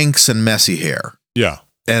pranks and messy hair. Yeah.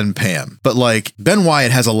 And Pam, but like Ben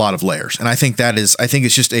Wyatt has a lot of layers, and I think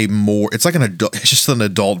it's just it's like an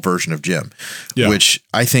adult version of Jim, which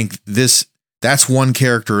I think that's one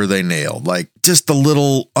character they nailed. Like just the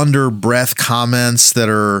little under breath comments that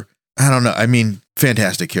are, I don't know. I mean,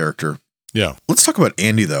 fantastic character. Yeah. Let's talk about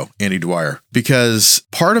Andy though, Andy Dwyer, because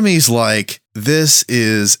part of me is like, this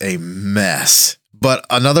is a mess, but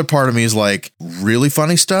another part of me is like, really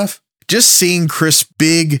funny stuff. Just seeing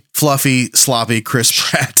big, fluffy, sloppy Chris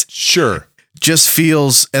Pratt. Sure. Just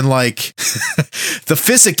feels, and like the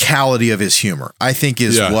physicality of his humor, I think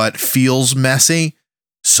is what feels messy.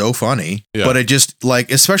 So funny. Yeah. But it just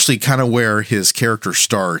like, especially kind of where his character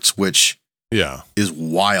starts, which is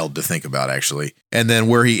wild to think about actually. And then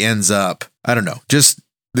where he ends up, I don't know, just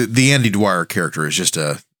the Andy Dwyer character is just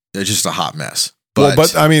a hot mess.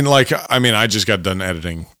 But I mean, I just got done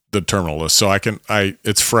editing the Terminal List, so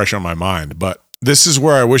it's fresh on my mind, but this is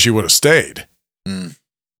where I wish he would have stayed.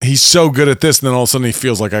 He's so good at this, and then all of a sudden he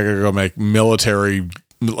feels like I gotta go make military,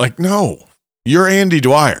 like, no, you're Andy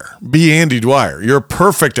Dwyer. Be Andy Dwyer. You're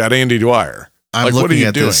perfect at Andy Dwyer. I'm looking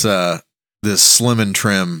at this slim and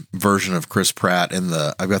trim version of Chris Pratt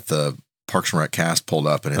I've got the Parks and Rec cast pulled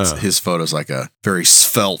up, and his photo's like a very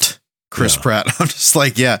svelte Chris Pratt. I'm just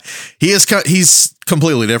like, he's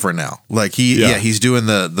completely different now. Like he's doing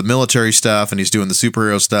the military stuff and he's doing the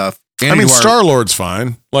superhero stuff. Star-Lord's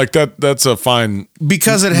fine. Like that's a fine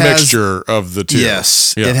because it has mixture of the two.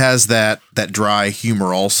 Yes, it has that dry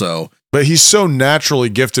humor also. But he's so naturally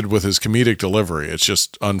gifted with his comedic delivery. It's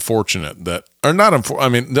just unfortunate that, or not unfortunate. I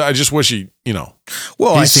mean, I just wish he,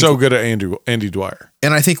 well, he's so good at Andy Dwyer.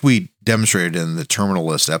 And I think we demonstrated in the Terminal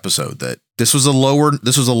List episode that this was a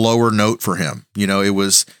lower note for him. It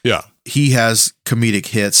was, he has comedic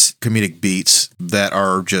hits, comedic beats that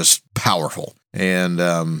are just powerful. And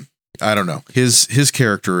I don't know, his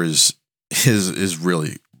character is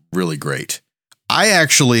really, really great.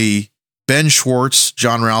 Ben Schwartz,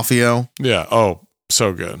 John Ralphio. Yeah. Oh,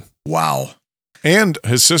 so good. Wow. And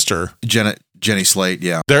his sister, Jenny Slate.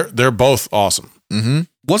 Yeah. They're both awesome. Mm-hmm.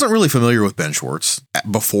 Wasn't really familiar with Ben Schwartz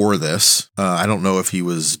before this. I don't know if he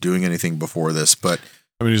was doing anything before this, but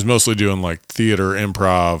I mean, he's mostly doing like theater,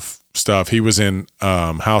 improv stuff. He was in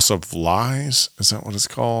House of Lies. Is that what it's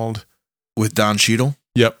called? With Don Cheadle?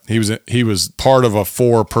 Yep. He was part of a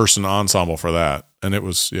 4-person ensemble for that. And it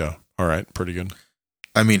was, all right, pretty good.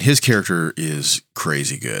 I mean, his character is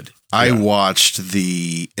crazy good. Yeah. I watched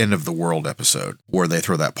the End of the World episode where they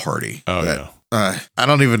throw that party. Oh, yeah. I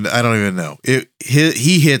don't even know.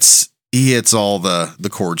 He hits all the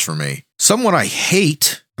chords for me. Someone I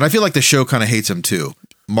hate, and I feel like the show kind of hates him too.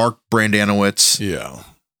 Mark Brandanowitz. Yeah.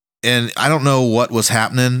 And I don't know what was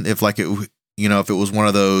happening, if it was one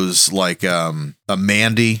of those like a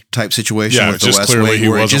Mandy type situation with the West Wing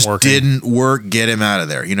where it just didn't work, get him out of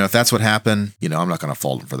there. If that's what happened, I'm not going to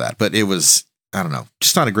fault him for that. But it was, I don't know,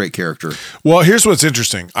 just not a great character. Well, here's what's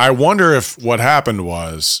interesting. I wonder if what happened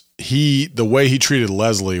was the way he treated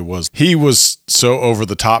Leslie was he was so over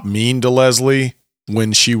the top mean to Leslie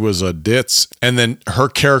when she was a ditz, and then her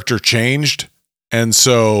character changed. And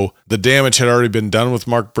so the damage had already been done with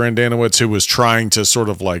Mark Brandanowitz, who was trying to sort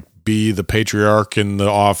of like be the patriarch in the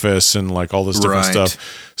office and like all this different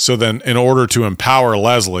stuff. So then in order to empower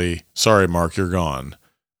Leslie, sorry, Mark, you're gone,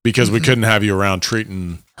 because we couldn't have you around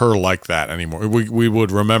treating her like that anymore. We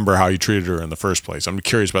would remember how you treated her in the first place. I'm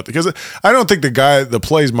curious about that, because I don't think the guy that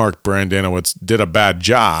plays Mark Brandanowitz did a bad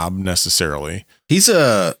job necessarily. He's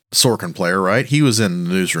a Sorkin player, right? He was in the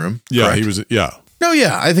Newsroom. Yeah, correct? He was. Yeah. No,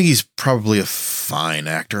 yeah. I think he's probably a fine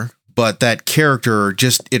actor. But that character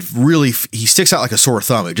he sticks out like a sore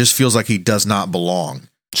thumb. It just feels like he does not belong.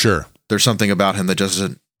 Sure. There's something about him that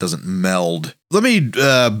doesn't meld. Let me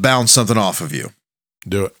bounce something off of you.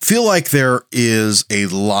 Do it. Feel like there is a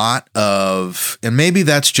lot of, and maybe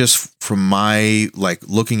that's just from my like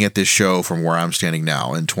looking at this show from where I'm standing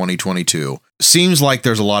now in 2022. Seems like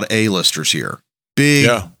there's a lot of A-listers here. Big,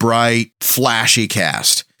 bright, flashy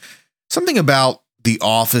cast. Something about The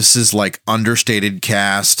Office's like understated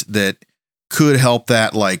cast that could help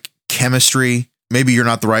that like chemistry. Maybe you're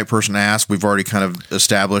not the right person to ask. We've already kind of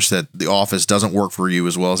established that The Office doesn't work for you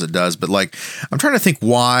as well as it does. But like, I'm trying to think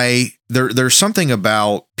why there's something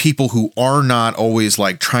about people who are not always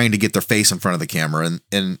like trying to get their face in front of the camera.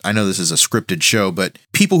 And I know this is a scripted show, but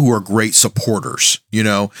people who are great supporters,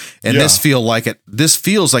 and this feels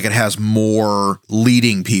like it has more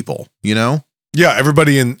leading people, Yeah.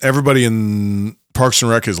 Everybody in Parks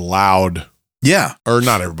and Rec is loud. Yeah. Or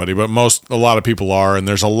not everybody, but a lot of people are. And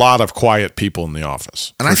there's a lot of quiet people in The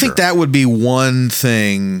Office. And I think that would be one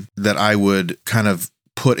thing that I would kind of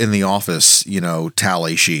put in The Office,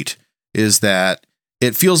 tally sheet, is that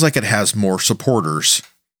it feels like it has more supporters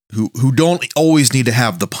who don't always need to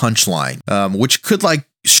have the punchline, which could like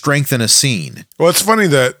strengthen a scene. Well, it's funny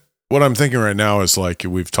that what I'm thinking right now is like,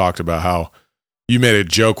 we've talked about how you made a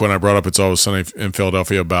joke when I brought up It's Always Sunny in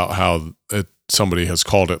Philadelphia about how somebody has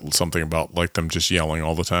called it something about like them just yelling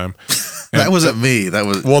all the time. That wasn't me.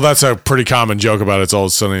 That's a pretty common joke about It's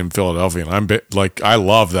Always Sunny in Philadelphia. And I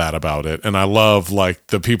love that about it. And I love like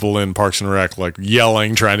the people in Parks and Rec, like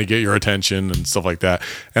yelling, trying to get your attention and stuff like that.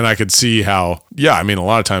 And I could see how, a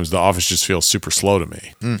lot of times The Office just feels super slow to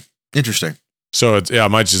me. Interesting. So it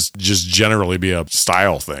might just generally be a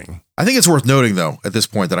style thing. I think it's worth noting though, at this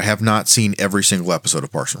point, that I have not seen every single episode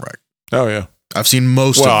of Parks and Rec. Oh yeah. I've seen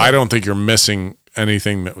most of them. Well, I don't think you're missing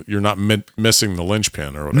anything, that you're not missing the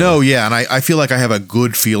linchpin or whatever. No, yeah, and I feel like I have a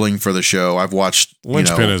good feeling for the show. I've watched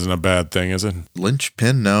linchpin isn't a bad thing, is it?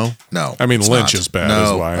 Linchpin, no. I mean, Lynch is bad.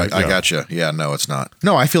 No, is why I gotcha. Yeah, no, it's not.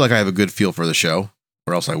 No, I feel like I have a good feel for the show,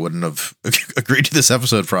 or else I wouldn't have agreed to this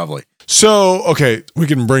episode probably. So, okay, we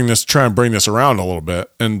can try and bring this around a little bit,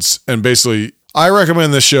 and basically, I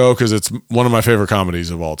recommend this show because it's one of my favorite comedies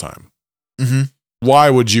of all time. Mm-hmm. Why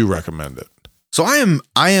would you recommend it? So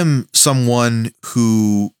I am someone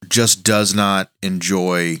who just does not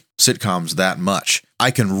enjoy sitcoms that much. I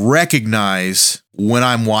can recognize when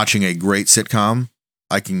I'm watching a great sitcom.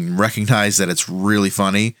 I can recognize that it's really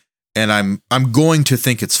funny, and I'm going to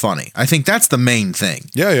think it's funny. I think that's the main thing.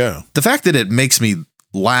 Yeah. The fact that it makes me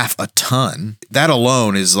laugh a ton. That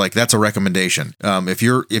alone is like, that's a recommendation. If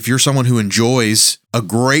you're someone who enjoys a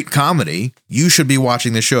great comedy, you should be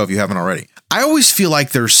watching this show if you haven't already. I always feel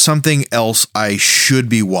like there's something else I should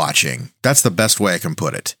be watching. That's the best way I can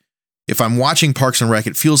put it. If I'm watching Parks and Rec,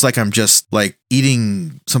 it feels like I'm just like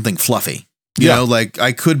eating something fluffy. You know, like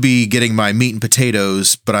I could be getting my meat and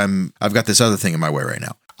potatoes, but I've got this other thing in my way right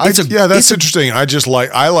now. That's interesting.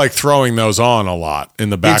 I like throwing those on a lot in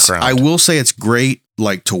the background. I will say it's great,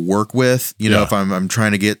 like, to work with. You know, if I'm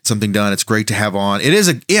trying to get something done, it's great to have on.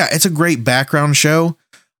 It's a great background show.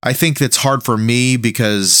 I think that's hard for me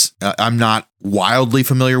because I'm not wildly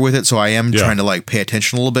familiar with it. So I am trying to like pay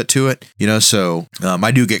attention a little bit to it, you know, so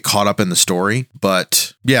I do get caught up in the story.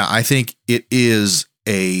 But yeah, I think it is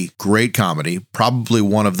a great comedy, probably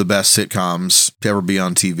one of the best sitcoms to ever be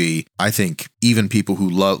on TV. I think even people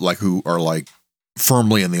who are like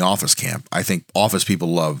firmly in the Office camp, I think Office people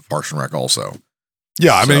love Parks and Rec also.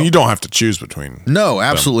 Yeah, I mean, you don't have to choose between. No,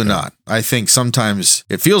 absolutely not. I think sometimes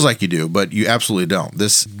it feels like you do, but you absolutely don't.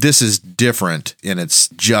 This is different, and it's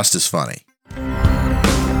just as funny.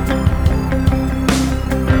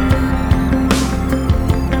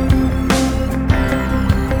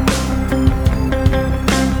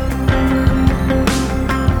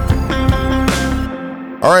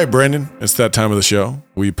 All right, Brandon, it's that time of the show.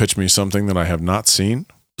 Will you pitch me something that I have not seen?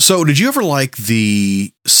 So did you ever like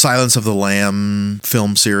the Silence of the Lamb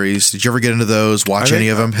film series? Did you ever get into those? Watch any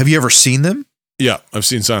of them? Have you ever seen them? Yeah, I've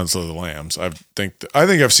seen Silence of the Lambs. I think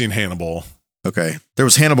I've seen Hannibal. Okay. There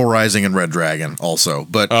was Hannibal Rising and Red Dragon also,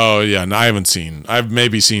 but oh yeah, no, I've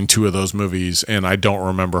maybe seen 2 of those movies and I don't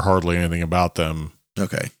remember hardly anything about them.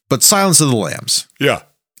 Okay. But Silence of the Lambs. Yeah.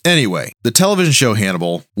 Anyway, the television show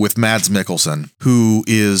Hannibal with Mads Mikkelsen, who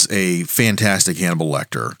is a fantastic Hannibal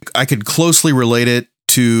Lecter. I could closely relate it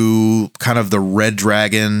to kind of the Red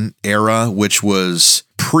Dragon era, which was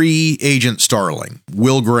pre-Agent Starling.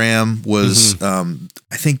 Will Graham was,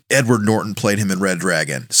 I think Edward Norton played him in Red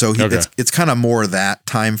Dragon. So it's kind of more that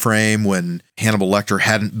time frame when Hannibal Lecter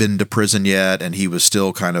hadn't been to prison yet, and he was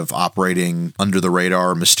still kind of operating under the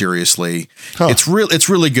radar mysteriously. Huh. It's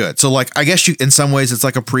really good. So like, I guess in some ways it's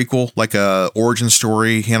like a prequel, like a origin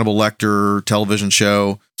story, Hannibal Lecter television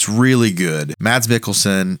show. It's really good. Mads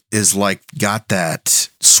Mikkelsen is like got that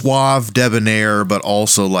suave debonair, but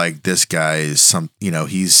also like this guy is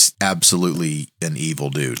he's absolutely an evil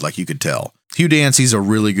dude. Like you could tell. Hugh Dancy's a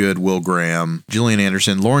really good Will Graham. Gillian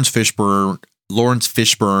Anderson, Lawrence Fishburne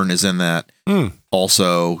is in that.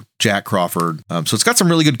 Also, Jack Crawford. So it's got some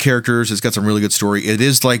really good characters. It's got some really good story. It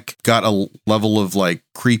is like got a level of like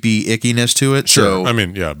creepy ickiness to it. Sure. So, I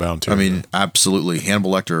mean, yeah, bound to. I mean, absolutely.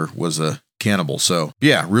 Hannibal Lecter was a cannibal. So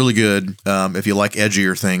yeah, really good. If you like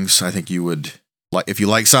edgier things, I think you would like. If you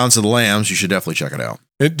like Silence of the Lambs, you should definitely check it out.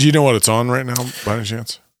 Do you know what it's on right now, by any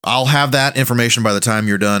chance? I'll have that information by the time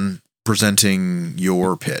you're done presenting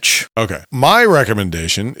your pitch. Okay. My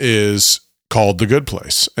recommendation is called The Good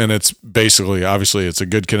Place. And it's basically, obviously, it's a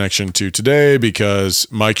good connection to today because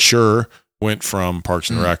Mike Schur went from Parks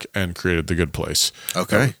and Rec and created The Good Place.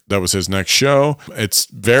 Okay. That was his next show. It's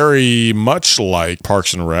very much like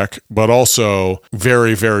Parks and Rec, but also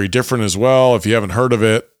very, very different as well. If you haven't heard of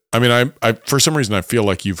it, I mean, I for some reason, I feel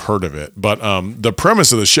like you've heard of it, but the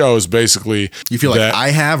premise of the show is basically... You feel like I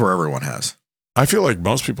have or everyone has? I feel like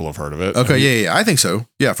most people have heard of it. Okay, yeah, I think so.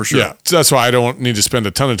 Yeah, for sure. Yeah, so that's why I don't need to spend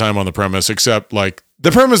a ton of time on the premise, except like the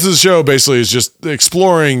premise of the show basically is just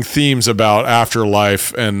exploring themes about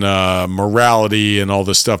afterlife and morality and all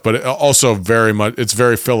this stuff, but it also it's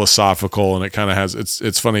very philosophical, and it kind of has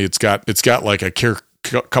it's funny. It's got like a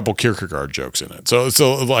couple Kierkegaard jokes in it.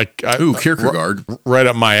 So like Kierkegaard, right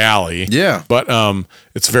up my alley. Yeah, but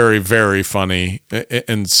it's very, very funny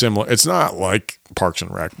and similar. It's not like Parks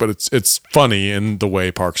and Rec, but it's funny in the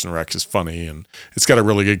way Parks and Rec is funny, and it's got a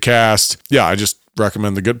really good cast. Yeah, I just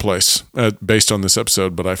recommend The Good Place based on this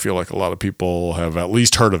episode, but I feel like a lot of people have at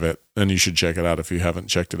least heard of it, and you should check it out if you haven't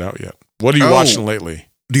checked it out yet. What are you watching lately?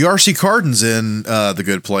 D'Arcy Carden's in The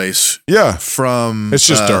Good Place. Yeah, it's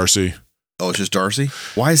just Darcy. Oh, it's just Darcy?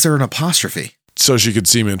 Why is there an apostrophe? So she could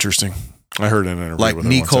seem interesting. I heard an interview like with her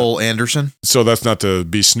Nicole Anderson. So that's not to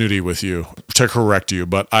be snooty with you, to correct you,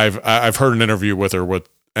 but I've heard an interview with her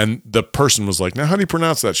and the person was like, "Now, how do you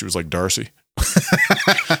pronounce that?" She was like, "Darcy."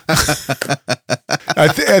 I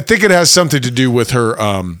think it has something to do with her.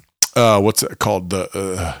 What's it called?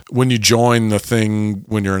 When you join the thing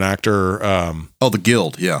when you're an actor. The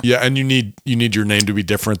guild. Yeah. Yeah, and you need your name to be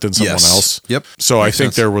different than someone else. Yep. So I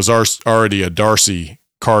think there was already a D'Arcy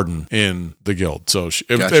Carden in the guild. So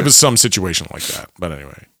it was some situation like that. But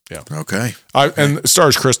anyway, Yeah. Okay. And it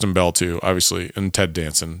stars Kristen Bell too, obviously, and Ted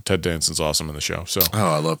Danson. Ted Danson's awesome in the show. So.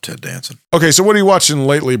 Oh, I love Ted Danson. Okay, so what are you watching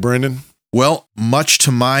lately, Brandon? Well, much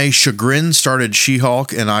to my chagrin, started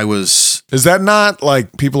She-Hulk, and I was. Is that not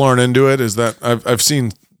like people aren't into it? Is that I've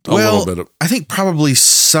seen a little bit of. I think probably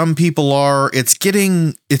some people are. It's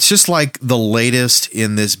just like the latest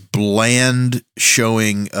in this bland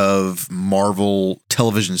showing of Marvel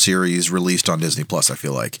television series released on Disney Plus, I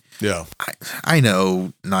feel like. Yeah. I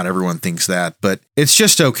know not everyone thinks that, but it's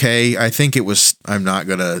just okay. I think I'm not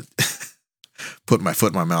going to put my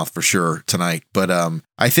foot in my mouth for sure tonight, but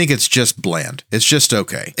I think it's just bland. It's just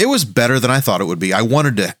okay. It was better than I thought it would be. I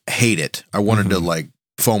wanted to hate it. I wanted to like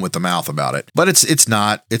foam at the mouth about it, but it's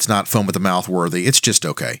not foam at the mouth worthy. It's just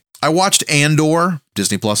okay. I watched Andor,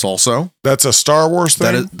 Disney Plus also. That's a Star Wars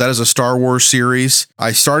thing? That is a Star Wars series.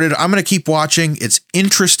 I'm going to keep watching. It's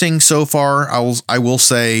interesting so far. I will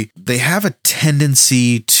say they have a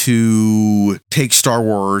tendency to take Star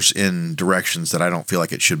Wars in directions that I don't feel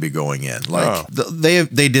like it should be going in. Like they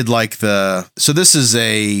did like so this is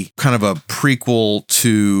a kind of a prequel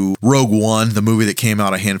to Rogue One, the movie that came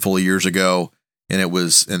out a handful of years ago. And it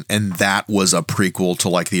was, and that was a prequel to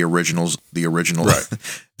like the original. Right.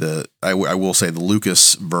 I will say the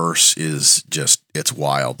Lucas verse is just, it's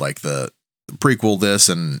wild. Like the prequel, this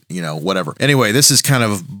and whatever. Anyway, this is kind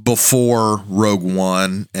of before Rogue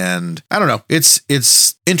One, and I don't know.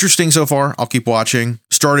 It's interesting so far. I'll keep watching.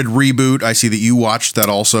 Started Reboot. I see that you watched that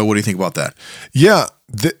also. What do you think about that? Yeah,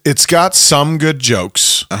 it's got some good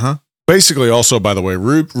jokes. Basically, also, by the way,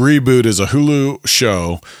 Reboot is a Hulu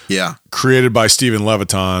show. Yeah. Created by Stephen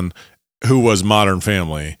Levitan, who was Modern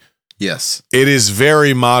Family. Yes. It is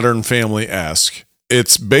very Modern Family-esque.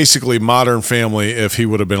 It's basically Modern Family if he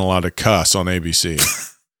would have been allowed to cuss on ABC.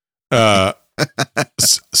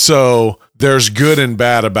 So there's good and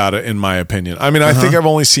bad about it, in my opinion. I mean, I think I've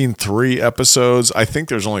only seen 3 episodes. I think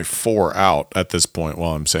there's only 4 out at this point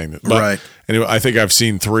while I'm saying that. But anyway, I think I've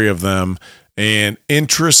seen 3 of them. And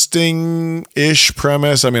interesting-ish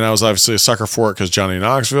premise. I mean, I was obviously a sucker for it because Johnny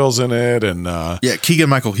Knoxville's in it, and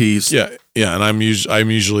Keegan-Michael Key's. Yeah, and I'm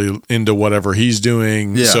usually into whatever he's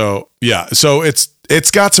doing. Yeah. So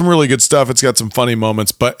it's got some really good stuff. It's got some funny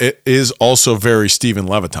moments, but it is also very Stephen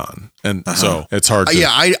Levitan, and so it's hard to.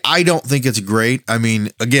 Yeah, I don't think it's great. I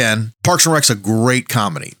mean, again, Parks and Rec's a great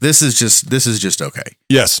comedy. This is just okay.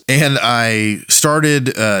 Yes, and I started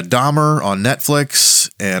Dahmer on Netflix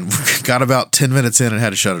and got about 10 minutes in and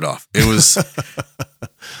had to shut it off. It was.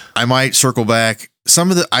 I might circle back.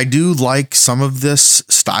 I do like some of this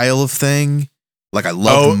style of thing. Like I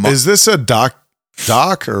love. Is this a doc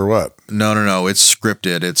or what? No. It's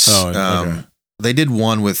scripted. It's okay. They did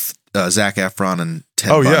one with Zac Efron and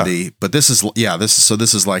Ted Bundy, but this is like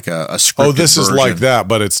a scripted. Oh, this version. Is like that,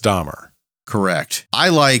 but it's Dahmer. Correct.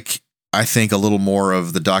 I think a little more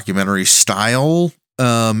of the documentary style.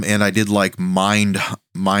 And I did like Mind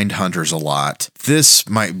Hunters a lot. This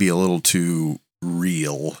might be a little too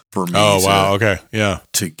real for me. Oh, wow. Okay. Yeah.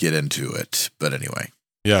 To get into it. But anyway.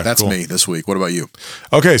 Yeah. That's me this week. What about you?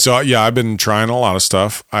 Okay. So I've been trying a lot of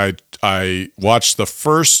stuff. I watched the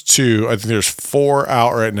first 2. I think there's 4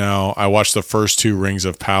 out right now. I watched the first 2 Rings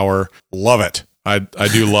of Power. Love it. I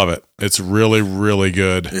do love it. It's really, really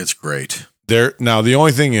good. It's great. Now the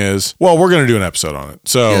only thing is, well, we're going to do an episode on it.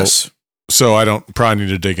 So yes. So I don't probably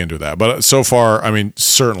need to dig into that. But so far, I mean,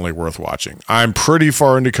 certainly worth watching. I'm pretty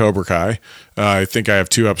far into Cobra Kai. I think I have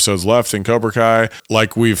 2 episodes left in Cobra Kai.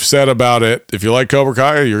 Like we've said about it, if you like Cobra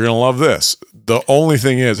Kai, you're going to love this. The only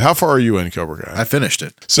thing is, how far are you in Cobra Kai? I finished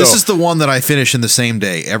it. So, this is the one that I finish in the same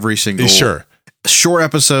day, every single. Sure. Short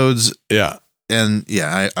episodes. Yeah. And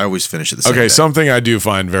I always finish it the same day. Something I do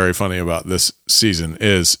find very funny about this season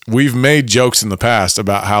is we've made jokes in the past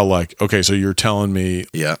about how so you're telling me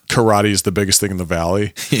karate is the biggest thing in the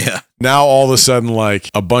valley. Yeah. Now all of a sudden, like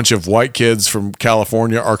a bunch of white kids from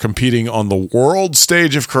California are competing on the world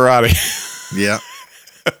stage of karate. Yeah.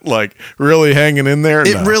 Like really hanging in there.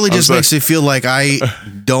 It really just makes me feel like I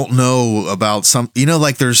don't know about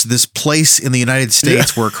like there's this place in the United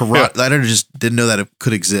States where karate, I just didn't know that it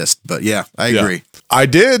could exist, but I agree. I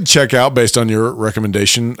did check out based on your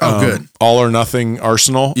recommendation. Good. All or Nothing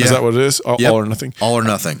Arsenal. Yeah. Is that what it is? All or Nothing? All or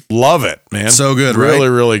Nothing. Love it, man. So good, really,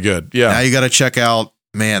 right? really good. Yeah. Now you got to check out,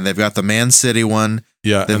 they've got the Man City one.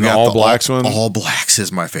 Yeah, and the All Blacks one. All Blacks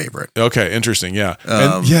is my favorite. Okay, interesting. Yeah,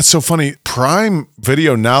 and it's so funny. Prime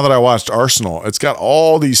Video. Now that I watched Arsenal, it's got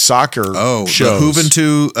all these soccer shows. The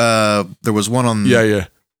Juventus. There was one on. Yeah.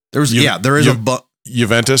 There is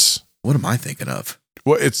Juventus. What am I thinking of?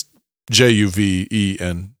 Well, it's Juventus.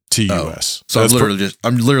 So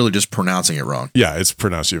I'm literally just pronouncing it wrong. Yeah, it's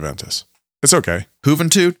pronounced Juventus. It's okay.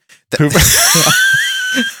 Juventud?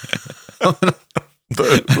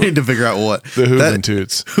 I need to figure out what. The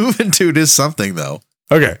Juventudes. Juventud is something, though.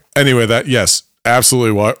 Okay. Anyway, yes,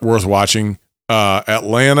 absolutely worth watching.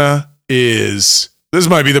 Atlanta this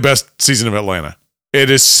might be the best season of Atlanta. It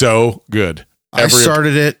is so good. I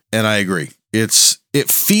started it, and I agree. It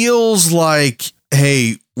feels like,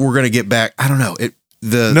 hey, we're going to get back. I don't know.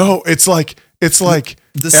 It's like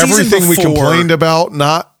everything we complained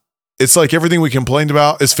about, it's like everything we complained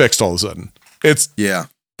about is fixed all of a sudden. It's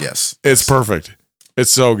perfect.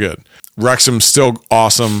 It's so good. Wrexham's still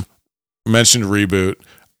awesome. Mentioned reboot.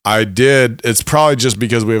 It's probably just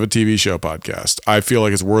because we have a TV show podcast. I feel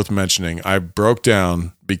like it's worth mentioning. I broke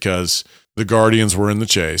down because the Guardians were in the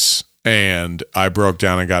chase, and I broke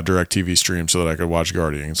down and got DirecTV stream so that I could watch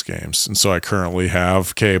Guardians games. And so I currently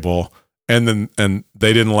have cable, and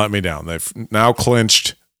they didn't let me down. They've now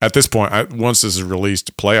clinched at this point. Once this is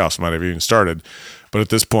released, playoffs might have even started, but at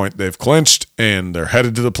this point they've clinched and they're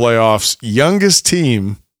headed to the playoffs. Youngest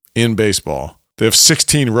team in baseball. They have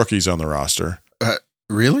 16 rookies on the roster.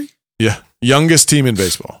 Really? Yeah. Youngest team in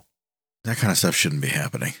baseball. That kind of stuff shouldn't be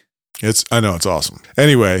happening. I know, it's awesome.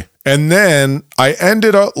 Anyway, and then I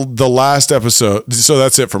ended the last episode. So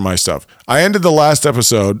that's it for my stuff. I ended the last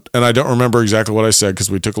episode, and I don't remember exactly what I said because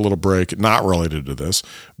we took a little break, not related to this,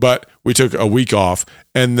 but we took a week off.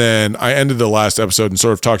 And then I ended the last episode and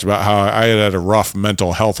sort of talked about how I had a rough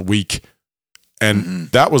mental health week. And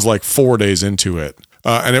that was like 4 days into it.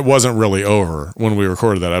 And it wasn't really over when we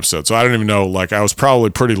recorded that episode. So I don't even know, like I was probably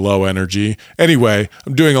pretty low energy. Anyway,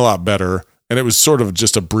 I'm doing a lot better. And it was sort of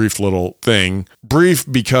just a brief little thing.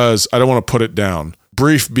 Brief because I don't want to put it down.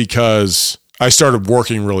 Brief because I started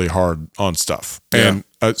working really hard on stuff. Yeah.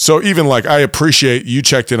 And so even like I appreciate you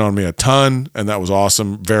checked in on me a ton, and that was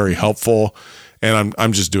awesome, very helpful. And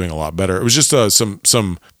I'm just doing a lot better. It was just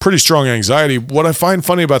some pretty strong anxiety. What I find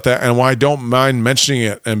funny about that, and why I don't mind mentioning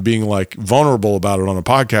it and being like vulnerable about it on a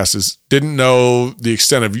podcast, is didn't know the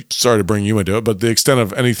extent of, sorry to bring you into it, but the extent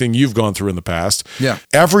of anything you've gone through in the past. Yeah.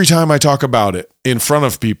 Every time I talk about it in front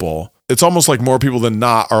of people, it's almost like more people than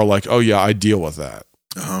not are like, oh yeah, I deal with that.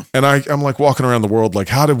 Uh-huh. And I'm like walking around the world like,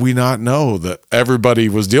 how did we not know that everybody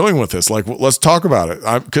was dealing with this? Like, let's talk about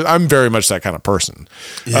it. Because I'm very much that kind of person.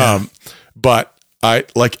 Yeah. But I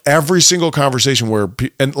like every single conversation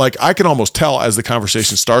and like I can almost tell as the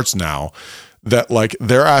conversation starts now that like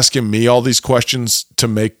they're asking me all these questions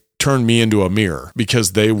to turn me into a mirror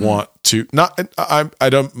because they want to I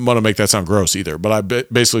don't want to make that sound gross either, but I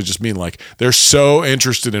basically just mean like they're so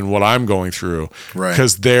interested in what I'm going through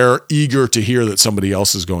because they're eager to hear that somebody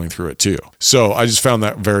else is going through it too. So I just found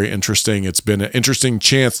that very interesting. It's been an interesting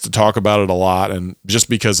chance to talk about it a lot. And just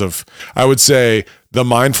because of, I would say, the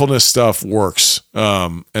mindfulness stuff works.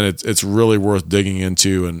 And it's really worth digging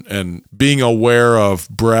into, and being aware of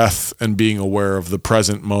breath and being aware of the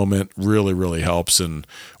present moment really, really helps. And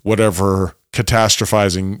whatever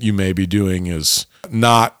catastrophizing you may be doing is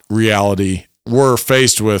not reality. We're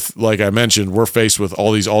faced with, like I mentioned, with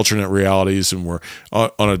all these alternate realities, and we're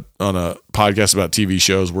on a podcast about TV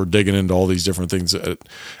shows. We're digging into all these different things.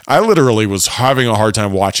 I literally was having a hard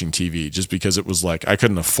time watching TV just because it was like I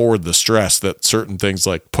couldn't afford the stress that certain things,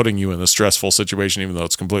 like putting you in a stressful situation, even though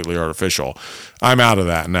it's completely artificial. I'm out of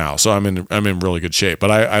that now, so I'm in really good shape.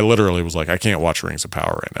 But I literally was like, I can't watch Rings of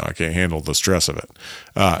Power right now. I can't handle the stress of it.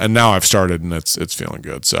 And now I've started, and it's feeling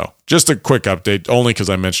good. So just a quick update, only because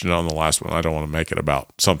I mentioned it on the last one. I don't want to make it about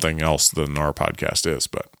something else than our podcast is,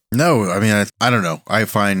 but. No, I mean, I don't know. I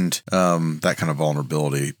find that kind of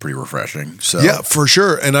vulnerability pretty refreshing. So yeah, for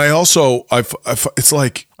sure. And I also, it's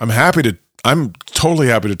like, I'm totally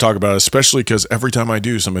happy to talk about it, especially because every time I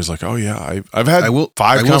do, somebody's like, oh yeah, I've had 5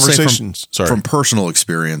 conversations. From personal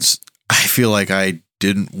experience, I feel like I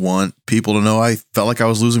didn't want people to know I felt like I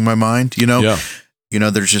was losing my mind, you know? Yeah. You know,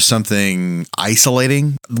 there's just something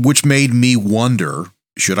isolating, which made me wonder,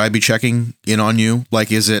 should I be checking in on you?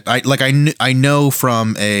 Like, is it, I know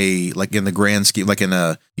from like in the grand scheme, like in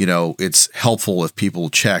a, you know, it's helpful if people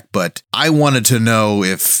check, but I wanted to know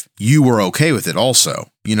if you were okay with it also,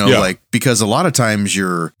 you know, like, because a lot of times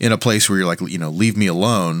you're in a place where you're like, you know, leave me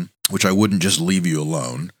alone, which I wouldn't just leave you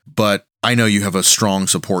alone, but I know you have a strong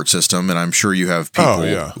support system, and I'm sure you have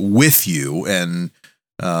people with you and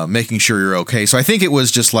making sure you're okay. So I think it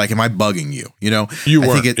was just like, am I bugging you? You know, you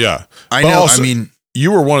weren't. Yeah, I know. Also, I mean,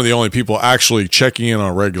 you were one of the only people actually checking in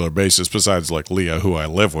on a regular basis, besides like Leah, who I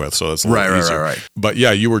live with. So that's a little easier. Right. But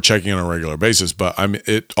yeah, you were checking in on a regular basis. But I mean,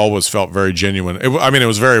 it always felt very genuine. It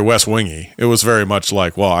was very West Wingy. It was very much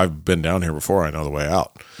like, well, I've been down here before. I know the way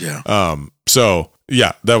out. Yeah. So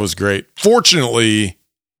yeah, that was great. Fortunately,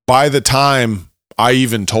 by the time I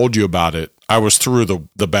even told you about it, I was through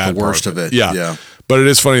the bad the worst part of it. Yeah. But it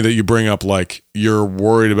is funny that you bring up like you're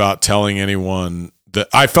worried about telling anyone that.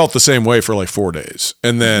 I felt the same way for like 4 days.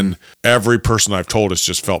 And then every person I've told has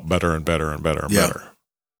just felt better and better and better and better.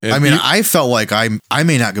 And I mean, I felt like I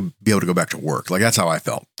may not be able to go back to work. Like that's how I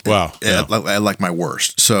felt. Wow. At like my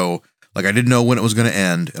worst. So like I didn't know when it was going to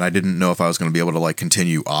end, and I didn't know if I was going to be able to like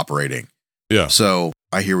continue operating. Yeah. So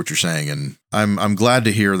I hear what you're saying, and I'm glad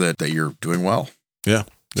to hear that you're doing well. Yeah.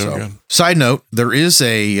 So, good. Side note, there is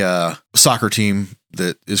a soccer team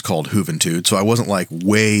that is called Juventude. So I wasn't like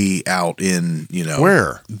way out in,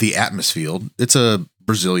 where? The Atmosfield. It's a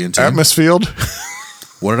Brazilian team. Atmosfield?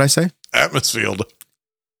 What did I say? Atmosfield.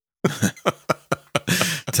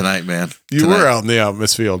 Tonight, man. You were out in the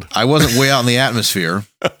Atmosfield. I wasn't way out in the atmosphere.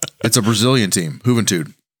 It's a Brazilian team,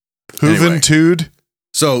 Juventude. Juventude? Anyway,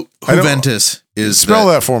 so Juventus is... Spell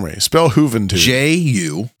that for me. Spell Juventude.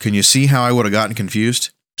 J-U. Can you see how I would have gotten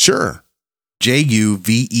confused? Sure.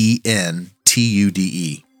 Juventude.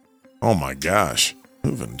 Oh my gosh.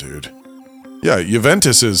 Juventude. Yeah,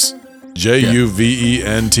 Juventus is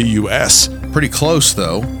Juventus. Pretty close,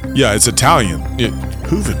 though. Yeah, it's Italian.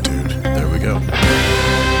 Juventude. There we go.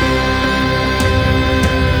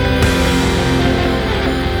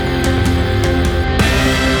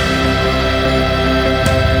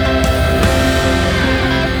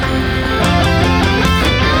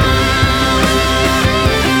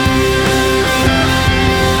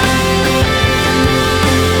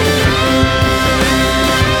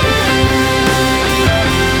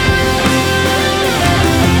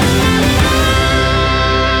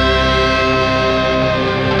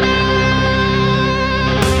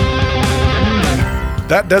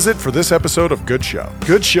 That does it for this episode of Good Show.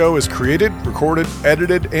 Good Show is created, recorded,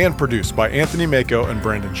 edited, and produced by Anthony Mako and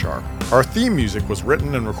Brandon Sharp. Our theme music was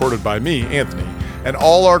written and recorded by me, Anthony, and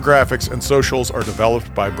all our graphics and socials are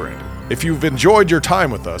developed by Brandon. If you've enjoyed your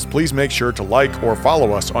time with us, please make sure to like or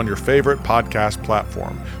follow us on your favorite podcast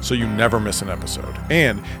platform so you never miss an episode.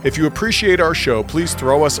 And if you appreciate our show, please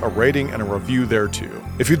throw us a rating and a review there too.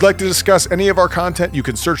 If you'd like to discuss any of our content, you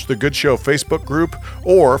can search The Good Show Facebook group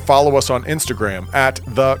or follow us on Instagram at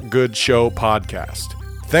The Good Show Podcast.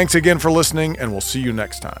 Thanks again for listening, and we'll see you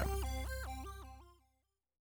next time.